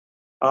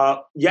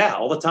 Yeah,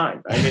 all the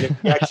time.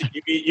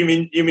 You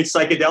mean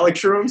psychedelic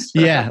shrooms?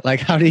 Yeah, like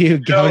how do you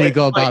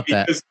go about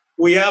that?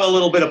 We have a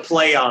little bit of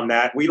play on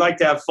that. We like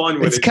to have fun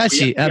with it. It's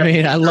catchy.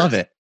 I love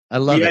it.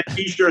 We had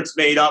T-shirts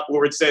made up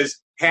where it says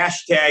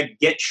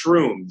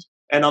 #GetShroomed,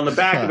 and on the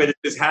back of it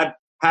says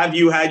have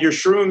you had your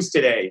shrooms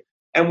today?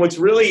 And what's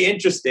really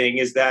interesting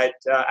is that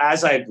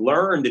as I've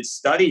learned and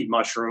studied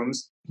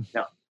mushrooms,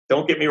 now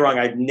don't get me wrong,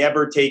 I've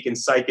never taken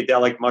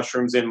psychedelic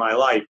mushrooms in my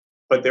life.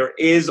 But there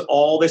is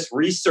all this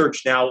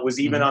research now. It was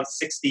even on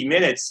 60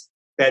 Minutes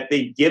that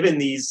they've given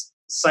these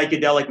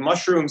psychedelic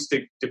mushrooms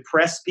to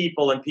depressed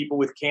people and people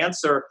with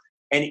cancer.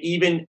 And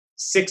even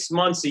 6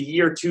 months, a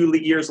year, 2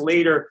 years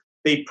later,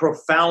 they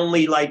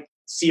profoundly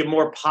see a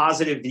more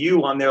positive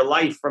view on their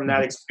life from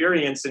that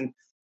experience. And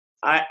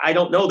I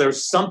don't know.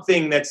 There's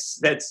something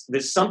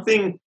there's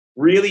something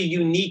really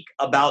unique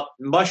about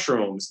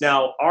mushrooms.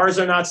 Now, ours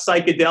are not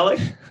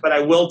psychedelic, but I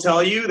will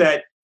tell you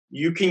that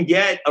you can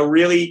get a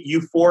really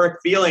euphoric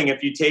feeling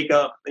if you take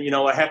a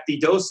hefty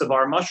dose of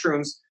our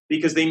mushrooms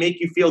because they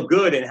make you feel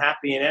good and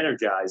happy and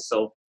energized.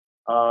 So,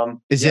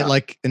 is it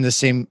like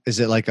is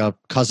it like a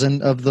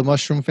cousin of the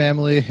mushroom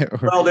family?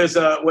 Well, there's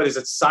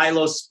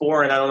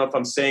Psilosporin. I don't know if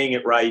I'm saying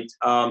it right.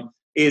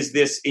 Is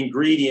this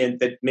ingredient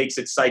that makes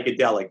it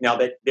psychedelic? Now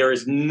that there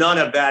is none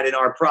of that in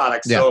our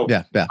product. So,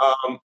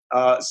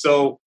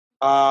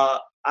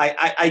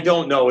 I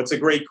don't know. It's a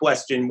great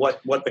question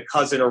what the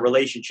cousin or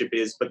relationship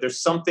is, but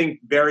there's something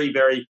very,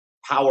 very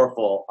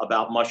powerful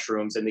about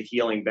mushrooms and the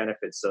healing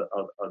benefits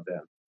of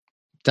them.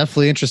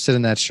 Definitely interested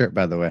in that shirt,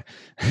 by the way.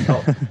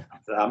 Oh,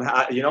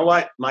 you know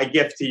what? My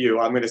gift to you.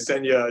 I'm going to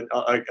send you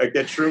a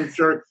Get Shroom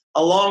shirt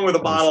along with a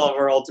bottle of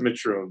our Ultimate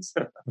Shrooms.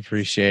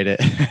 Appreciate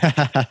it.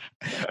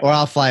 Or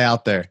I'll fly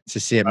out there to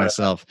see it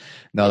myself.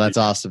 No, that's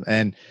awesome.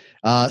 And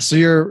so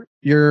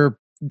you're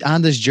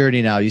on this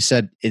journey now. You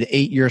said an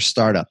 8-year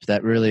startup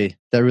that really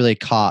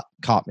caught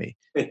me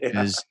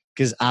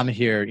because I'm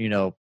here,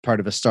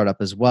 part of a startup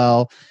as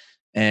well.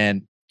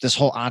 And this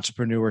whole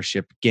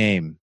entrepreneurship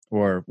game,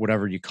 or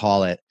whatever you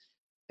call it,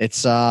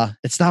 it's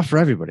not for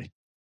everybody.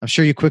 I'm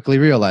sure you quickly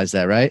realize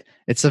that, right?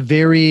 It's a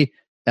very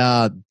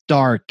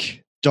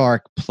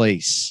dark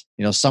place.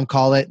 Some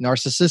call it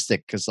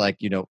narcissistic because,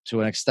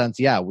 to an extent,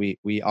 yeah,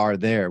 we are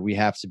there. We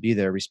have to be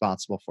there,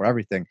 responsible for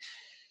everything.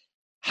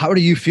 How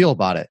do you feel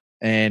about it?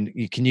 And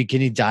can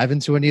you dive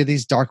into any of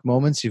these dark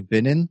moments you've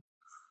been in?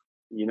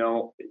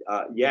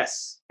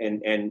 Yes,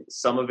 and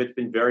some of it's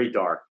been very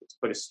dark. It's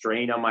put a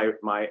strain on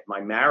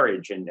my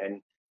marriage,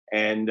 and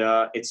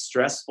it's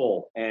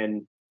stressful.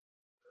 And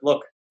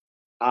look,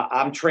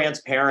 I'm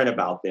transparent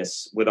about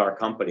this with our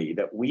company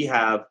that we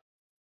have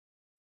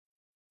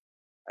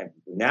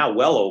now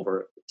well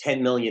over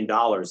 $10 million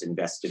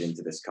invested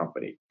into this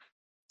company.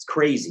 It's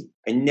crazy.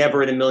 I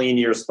never in a million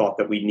years thought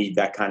that we'd need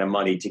that kind of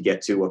money to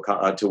get to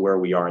where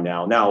we are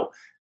now. Now,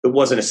 it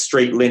wasn't a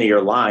straight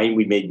linear line.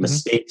 We made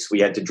mistakes. We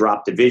had to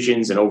drop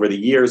divisions. And over the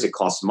years, it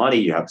costs money.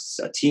 You have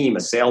a team,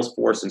 a sales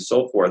force, and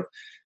so forth.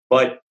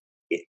 But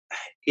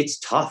it's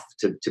tough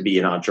to be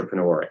an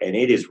entrepreneur. And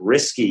it is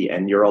risky.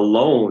 And you're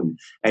alone.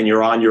 And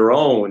you're on your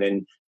own.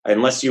 And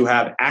unless you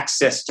have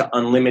access to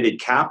unlimited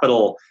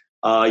capital,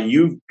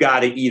 you've got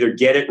to either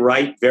get it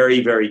right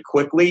very, very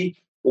quickly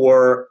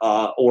or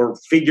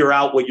figure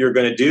out what you're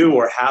going to do,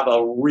 or have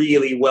a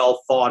really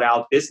well thought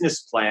out business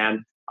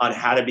plan on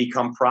how to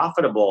become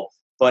profitable.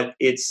 But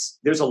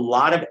there's a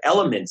lot of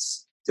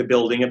elements to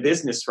building a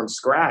business from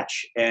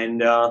scratch.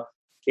 And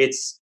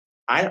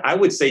I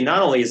would say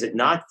not only is it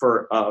not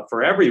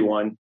for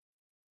everyone,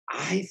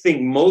 I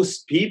think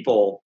most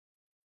people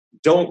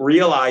don't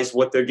realize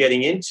what they're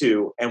getting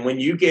into. And when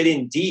you get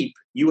in deep,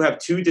 you have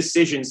 2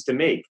 decisions to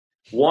make.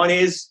 One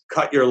is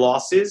cut your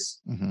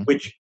losses,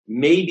 which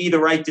may be the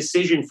right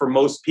decision for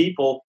most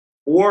people,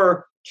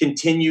 or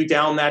continue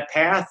down that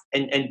path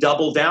and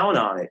double down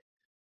on it.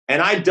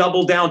 And I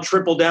doubled down,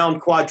 triple down,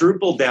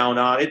 quadruple down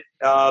on it.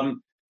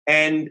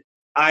 And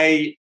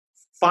I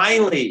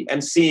finally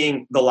am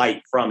seeing the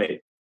light from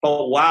it.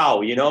 But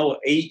wow,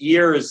 8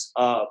 years,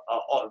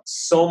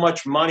 so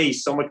much money,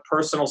 so much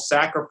personal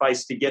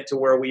sacrifice to get to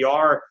where we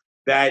are,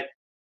 that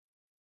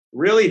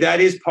really that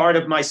is part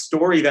of my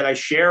story that I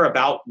share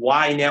about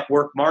why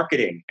network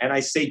marketing. And I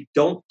say,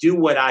 don't do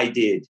what I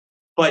did,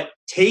 but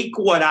take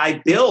what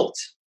I built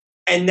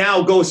and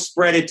now go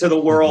spread it to the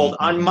world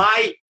on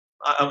my,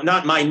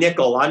 not my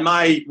nickel, on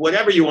my,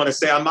 whatever you want to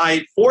say, on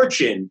my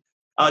fortune.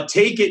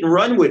 Take it and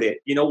run with it.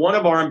 One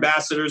of our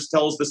ambassadors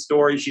tells the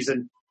story. She's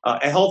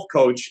a health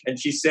coach. And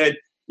she said,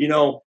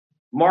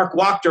 Mark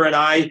Wachter and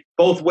I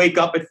both wake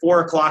up at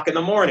 4 o'clock in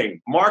the morning.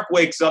 Mark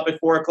wakes up at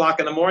 4 o'clock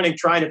in the morning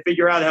trying to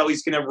figure out how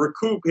he's going to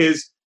recoup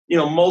his,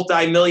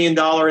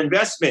 multi-million-dollar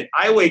investment.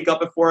 I wake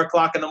up at 4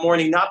 o'clock in the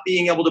morning not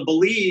being able to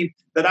believe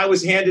that I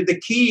was handed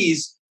the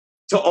keys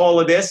to all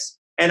of this,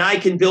 and I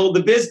can build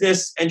the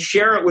business and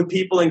share it with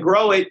people and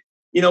grow it,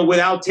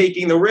 without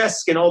taking the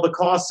risk and all the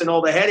costs and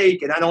all the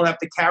headache. And I don't have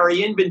to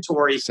carry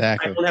inventory.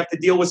 Exactly. I don't have to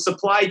deal with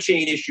supply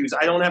chain issues.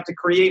 I don't have to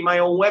create my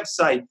own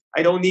website.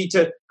 I don't need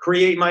to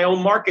create my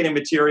own marketing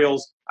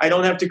materials. I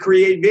don't have to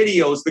create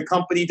videos. The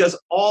company does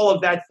all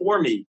of that for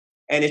me.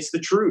 And it's the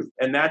truth.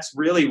 And that's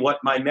really what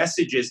my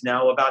message is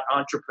now about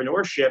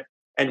entrepreneurship,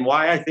 and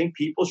why I think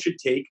people should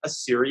take a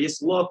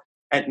serious look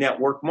at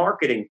network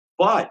marketing.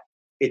 But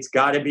it's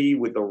got to be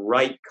with the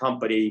right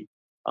company,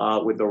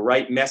 with the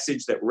right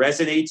message that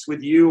resonates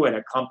with you, and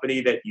a company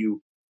that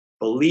you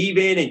believe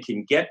in and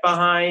can get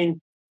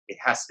behind. It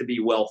has to be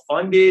well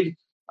funded,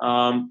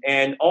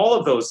 and all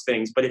of those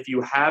things. But if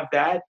you have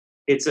that,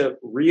 it's a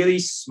really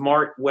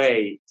smart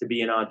way to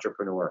be an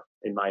entrepreneur,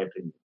 in my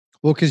opinion.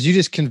 Well, because you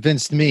just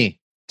convinced me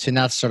to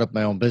not start up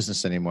my own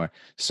business anymore.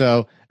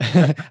 So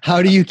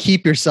how do you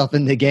keep yourself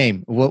in the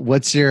game?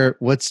 What's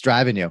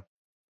driving you?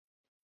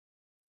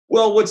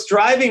 Well, what's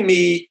driving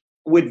me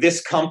with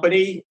this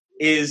company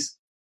is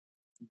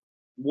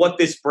what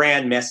this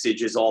brand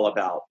message is all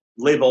about.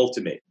 Live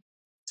ultimate,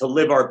 to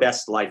live our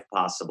best life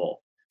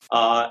possible.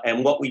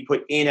 And what we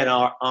put in and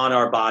on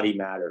our body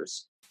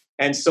matters.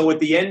 And so at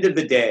the end of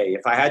the day,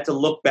 if I had to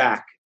look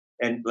back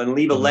and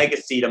leave a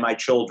legacy to my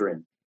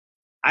children,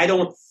 I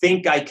don't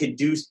think I could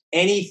do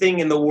anything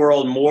in the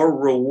world more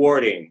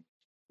rewarding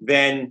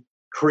than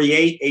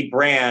create a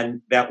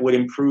brand that would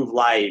improve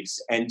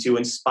lives and to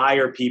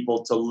inspire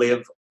people to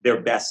live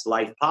their best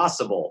life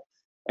possible.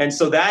 And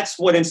so that's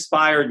what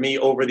inspired me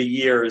over the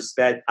years,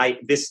 that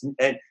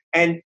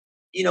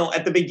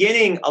at the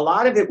beginning, a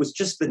lot of it was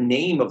just the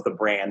name of the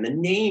brand. The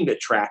name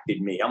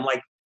attracted me. I'm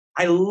like,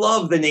 I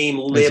love the name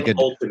Live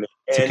Ultimate.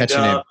 It's a catchy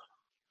name.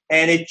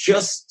 And it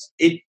just,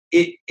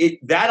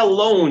 that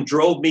alone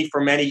drove me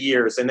for many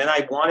years. And then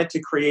I wanted to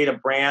create a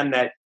brand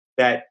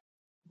that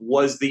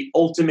was the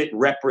ultimate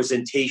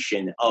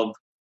representation of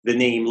the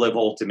name Live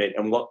Ultimate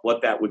and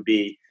what that would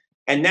be.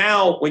 And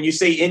now when you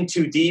say in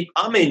too deep,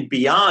 I'm in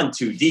beyond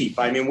too deep.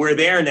 I mean, we're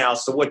there now.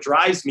 So what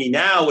drives me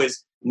now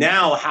is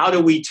how do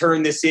we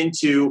turn this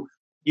into,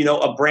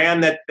 a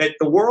brand that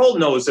the world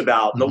knows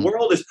about and the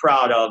world is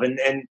proud of, and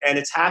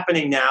it's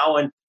happening now.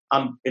 And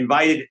I'm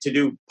invited to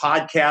do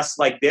podcasts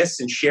like this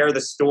and share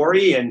the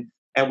story. And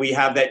we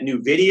have that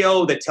new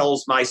video that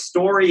tells my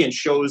story and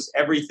shows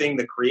everything,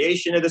 the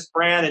creation of this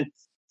brand. And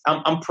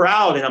I'm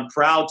proud, and I'm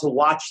proud to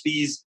watch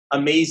these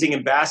amazing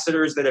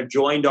ambassadors that have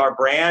joined our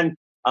brand,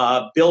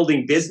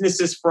 building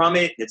businesses from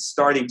it. It's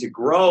starting to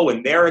grow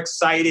and they're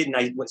excited,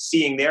 and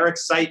seeing their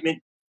excitement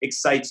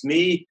excites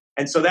me.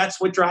 And so that's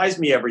what drives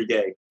me every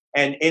day.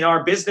 And in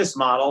our business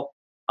model,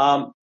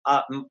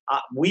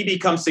 we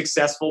become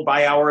successful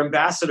by our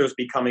ambassadors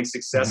becoming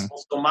successful.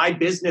 Mm-hmm. So my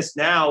business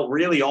now,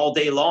 really all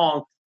day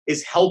long,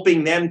 is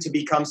helping them to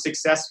become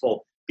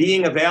successful,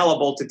 being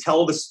available to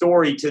tell the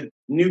story to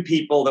new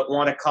people that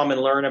want to come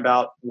and learn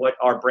about what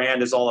our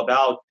brand is all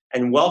about,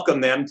 and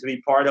welcome them to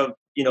be part of,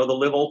 the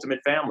Live Ultimate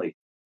family.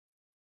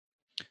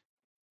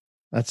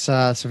 That's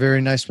a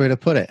very nice way to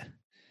put it. Thanks.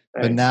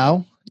 But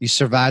now you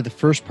survived the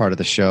first part of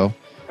the show.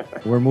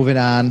 We're moving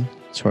on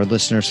to our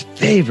listeners'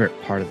 favorite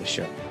part of the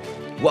show.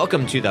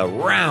 Welcome to the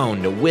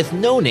round with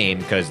no name,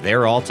 because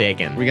they're all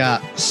taken. We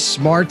got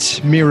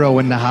Smart Miro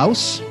in the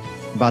house.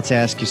 I'm about to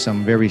ask you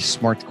some very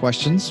smart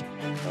questions.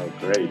 Oh,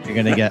 great. You're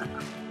going to get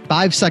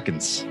 5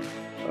 seconds.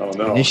 Oh,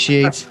 no.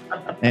 Initiate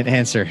and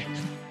answer.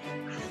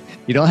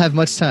 You don't have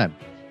much time.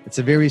 It's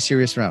a very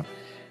serious round.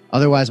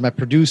 Otherwise, my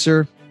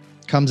producer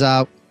comes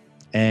out,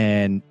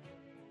 and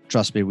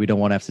trust me, we don't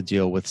want to have to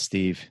deal with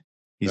Steve.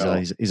 He's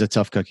a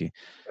tough cookie.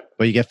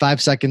 But you get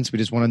 5 seconds. We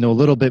just want to know a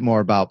little bit more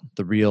about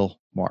the real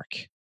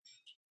Mark.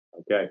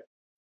 Okay.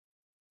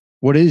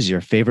 What is your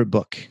favorite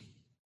book?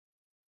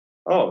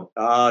 Oh,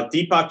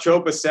 Deepak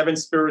Chopra, 7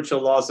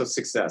 Spiritual Laws of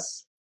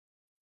Success.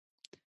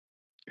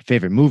 Your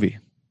favorite movie?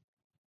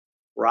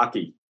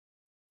 Rocky.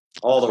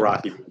 All the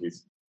Rocky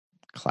movies.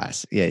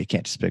 Classic. Yeah, you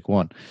can't just pick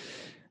one.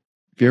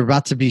 If you're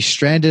about to be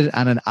stranded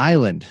on an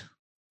island,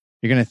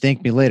 you're going to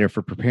thank me later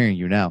for preparing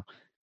you now.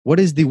 What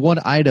is the one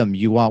item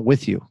you want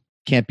with you?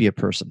 Can't be a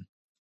person.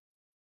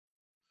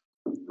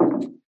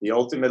 The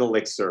ultimate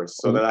elixir,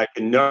 so that I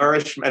can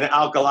nourish and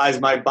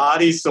alkalize my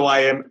body so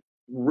I am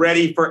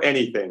ready for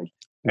anything.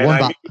 And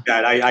I mean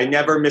that. I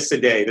never miss a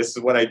day. This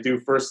is what I do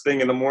first thing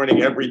in the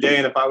morning every day.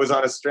 And if I was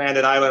on a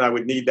stranded island, I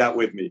would need that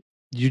with me.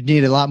 You'd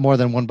need a lot more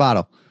than one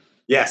bottle.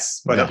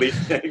 Yes, but at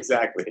least,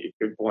 exactly.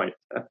 Good point.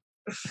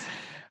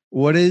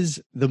 What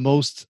is the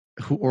most,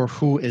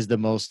 who is the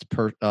most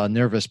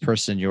nervous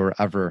person you were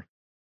ever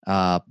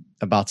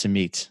about to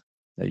meet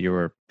that you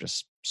were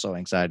just so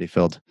anxiety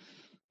filled?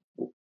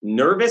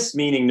 Nervous,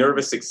 meaning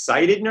nervous,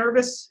 excited,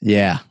 nervous?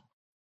 Yeah.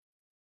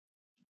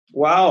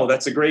 Wow,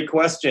 that's a great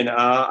question.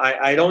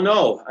 I don't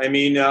know. I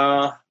mean,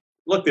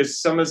 look, there's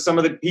some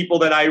of the people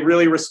that I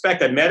really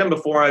respect. I've met them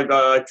before.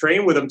 I've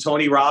trained with them.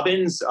 Tony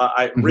Robbins,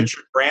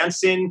 Richard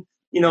Branson.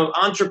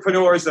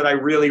 Entrepreneurs that I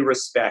really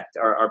respect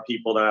are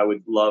people that I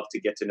would love to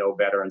get to know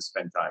better and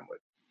spend time with.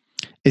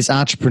 Is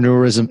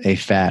entrepreneurism a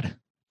fad?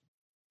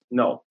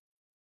 No.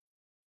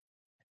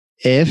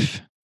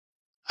 If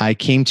I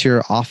came to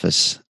your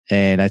office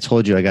and I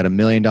told you I got $1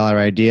 million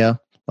idea,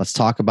 let's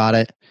talk about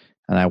it,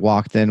 and I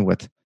walked in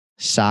with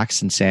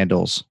socks and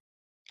sandals,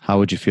 how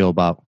would you feel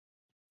about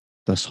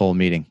this whole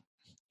meeting?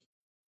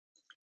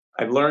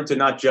 I've learned to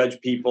not judge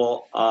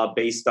people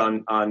based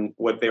on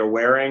what they're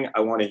wearing. I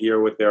want to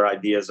hear what their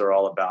ideas are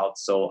all about.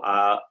 So,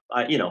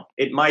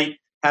 it might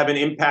have an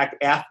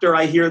impact after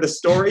I hear the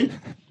story,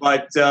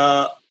 but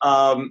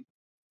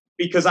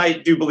because I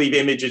do believe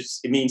it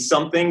means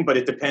something, but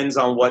it depends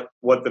on what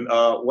the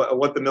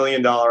 $1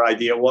 million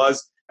idea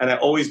was. And I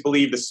always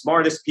believe the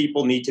smartest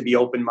people need to be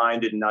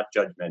open-minded and not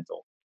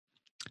judgmental.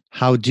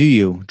 How do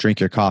you drink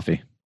your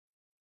coffee?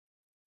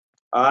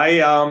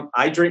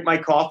 I drink my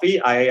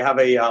coffee. I have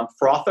a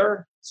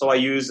frother, so I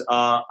use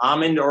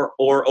almond or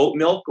oat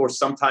milk, or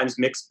sometimes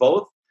mix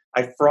both.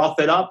 I froth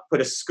it up,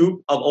 put a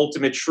scoop of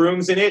Ultimate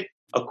Shrooms in it,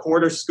 a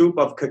quarter scoop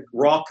of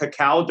raw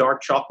cacao,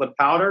 dark chocolate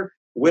powder,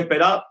 whip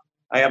it up.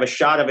 I have a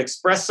shot of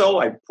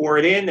espresso. I pour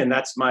it in, and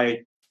that's my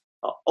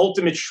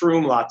Ultimate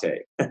Shroom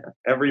latte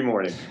every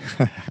morning.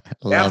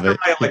 After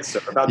my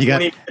elixir, about 20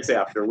 minutes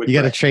after. You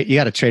got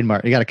to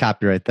trademark. You got to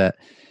copyright that.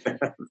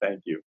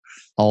 Thank you.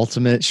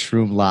 Ultimate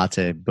Shroom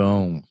latte.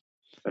 Boom.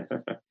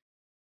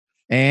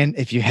 And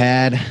if you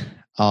had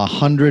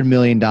 $100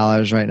 million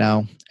right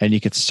now and you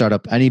could start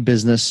up any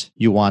business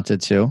you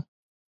wanted to,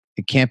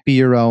 it can't be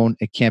your own.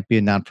 It can't be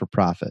a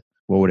non-for-profit.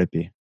 What would it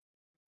be?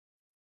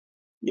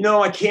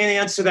 I can't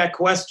answer that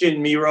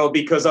question, Miro,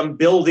 because I'm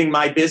building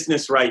my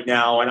business right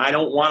now and I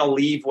don't want to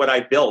leave what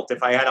I built.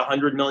 If I had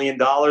 $100 million,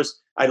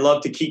 I'd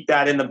love to keep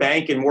that in the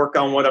bank and work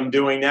on what I'm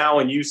doing now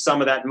and use some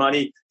of that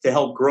money to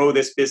help grow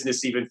this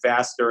business even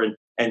faster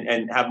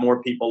and have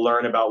more people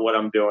learn about what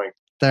I'm doing.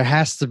 There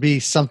has to be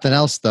something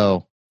else,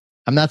 though.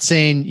 I'm not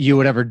saying you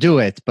would ever do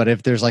it, but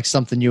if there's like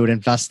something you would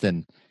invest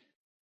in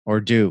or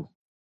do.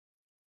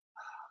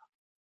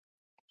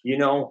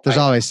 There's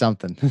always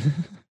something.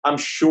 I'm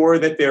sure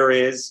that there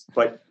is,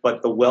 but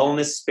the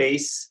wellness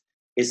space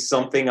is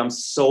something I'm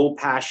so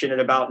passionate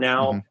about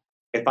now. Mm-hmm.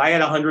 If I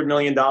had $100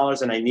 million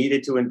and I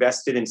needed to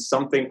invest it in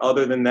something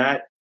other than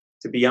that,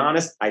 to be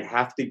honest, I'd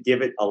have to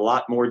give it a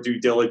lot more due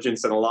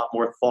diligence and a lot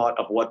more thought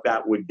of what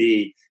that would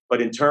be.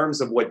 But in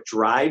terms of what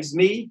drives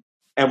me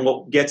and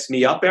what gets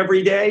me up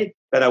every day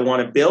that I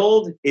want to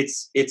build,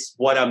 it's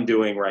what I'm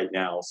doing right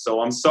now.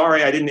 So I'm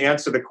sorry I didn't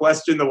answer the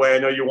question the way I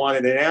know you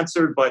wanted it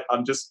answered, but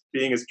I'm just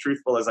being as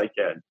truthful as I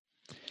can.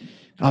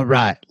 All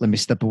right, let me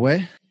step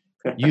away.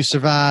 You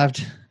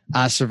survived.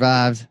 I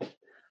survived.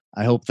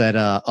 I hope that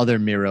other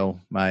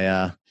Miro,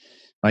 my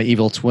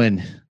evil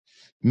twin,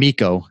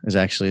 Miko is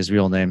actually his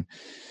real name.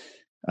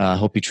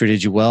 Hope he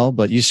treated you well,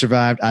 but you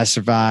survived. I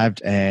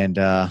survived, and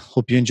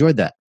hope you enjoyed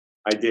that.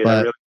 I did.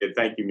 I really did.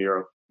 Thank you,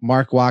 Miro.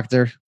 Mark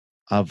Wachter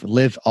of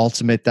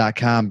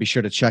liveultimate.com. Be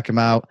sure to check him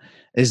out.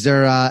 Is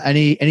there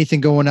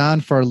anything going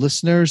on for our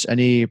listeners?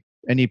 Any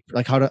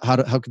like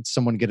how can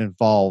someone get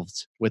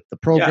involved with the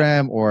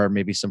program or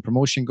maybe some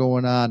promotion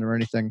going on or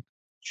anything?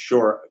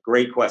 Sure.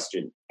 Great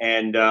question.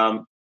 And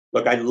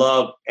look, I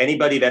love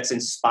anybody that's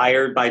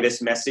inspired by this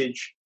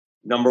message.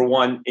 Number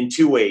one, in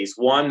two ways.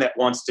 One, that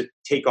wants to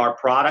take our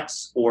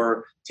products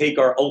or take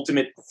our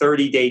ultimate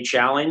 30-day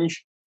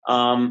challenge.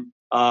 And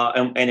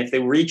if they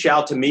reach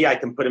out to me, I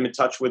can put them in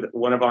touch with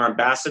one of our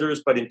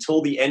ambassadors. But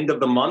until the end of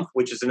the month,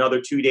 which is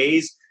another 2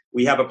 days,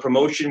 we have a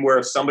promotion where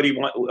if somebody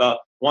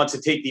wants to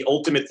take the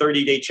ultimate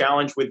 30-day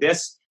challenge with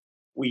this,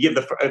 we give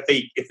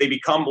if they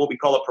become what we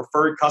call a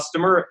preferred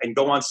customer and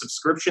go on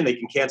subscription, they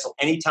can cancel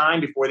anytime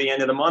before the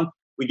end of the month.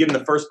 We give them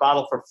the first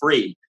bottle for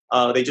free.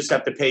 They just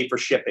have to pay for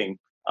shipping.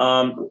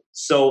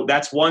 So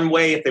that's one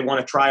way if they want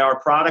to try our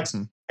products.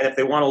 Mm-hmm. And if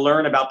they want to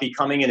learn about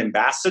becoming an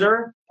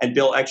ambassador and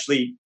build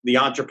actually the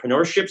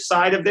entrepreneurship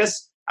side of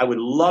this, I would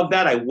love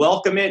that. I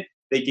welcome it.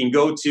 They can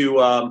go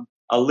to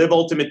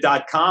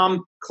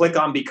liveultimate.com, click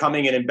on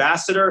becoming an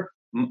ambassador.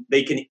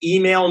 They can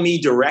email me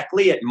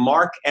directly at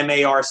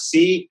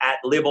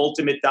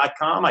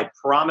marc@liveultimate.com. I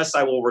promise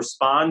I will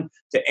respond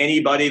to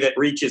anybody that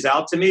reaches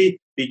out to me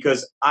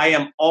because I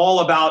am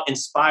all about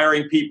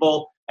inspiring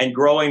people and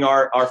growing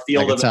our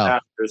field of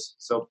ambassadors.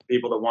 So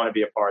people that want to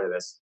be a part of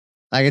this.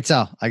 I can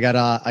tell. I got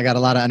a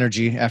lot of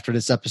energy after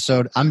this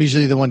episode. I'm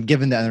usually the one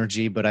giving the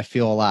energy, but I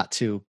feel a lot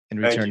too in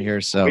return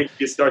here. So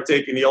you start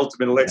taking the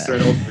ultimate elixir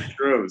and ultimate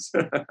shrooms.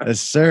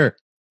 Yes, sir.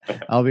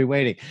 I'll be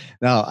waiting.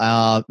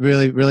 No,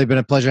 really been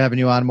a pleasure having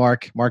you on,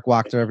 Mark. Mark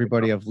Wachter,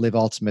 everybody of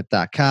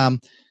liveultimate.com.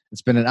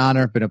 It's been an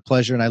honor, been a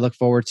pleasure, and I look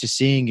forward to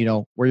seeing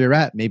where you're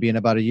at. Maybe in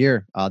about a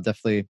year,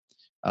 definitely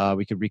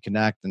we could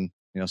reconnect and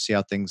see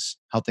how things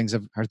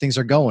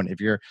are going.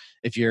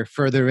 If you're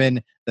further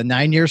in the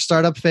 9-year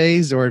startup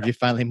phase, or if you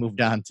finally moved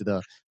on to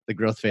the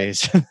growth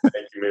phase. Thank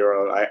you,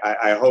 Miro.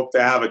 I hope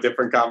to have a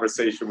different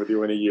conversation with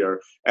you in a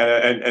year,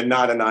 and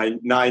not a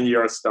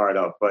 9-year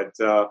startup. But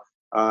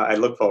I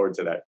look forward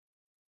to that.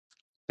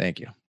 Thank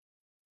you.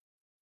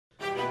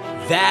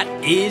 That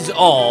is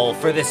all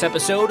for this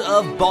episode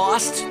of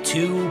Boss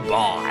to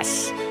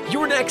Boss.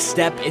 Your next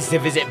step is to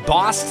visit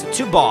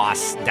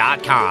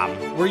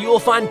bosstoboss.com, where you will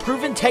find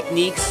proven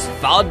techniques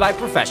followed by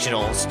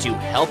professionals to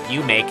help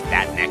you make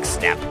that next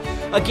step.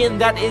 Again,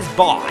 that is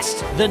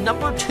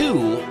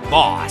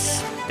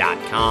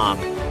boss2boss.com.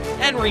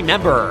 And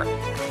remember,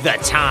 the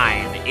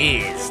time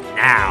is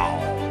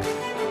now.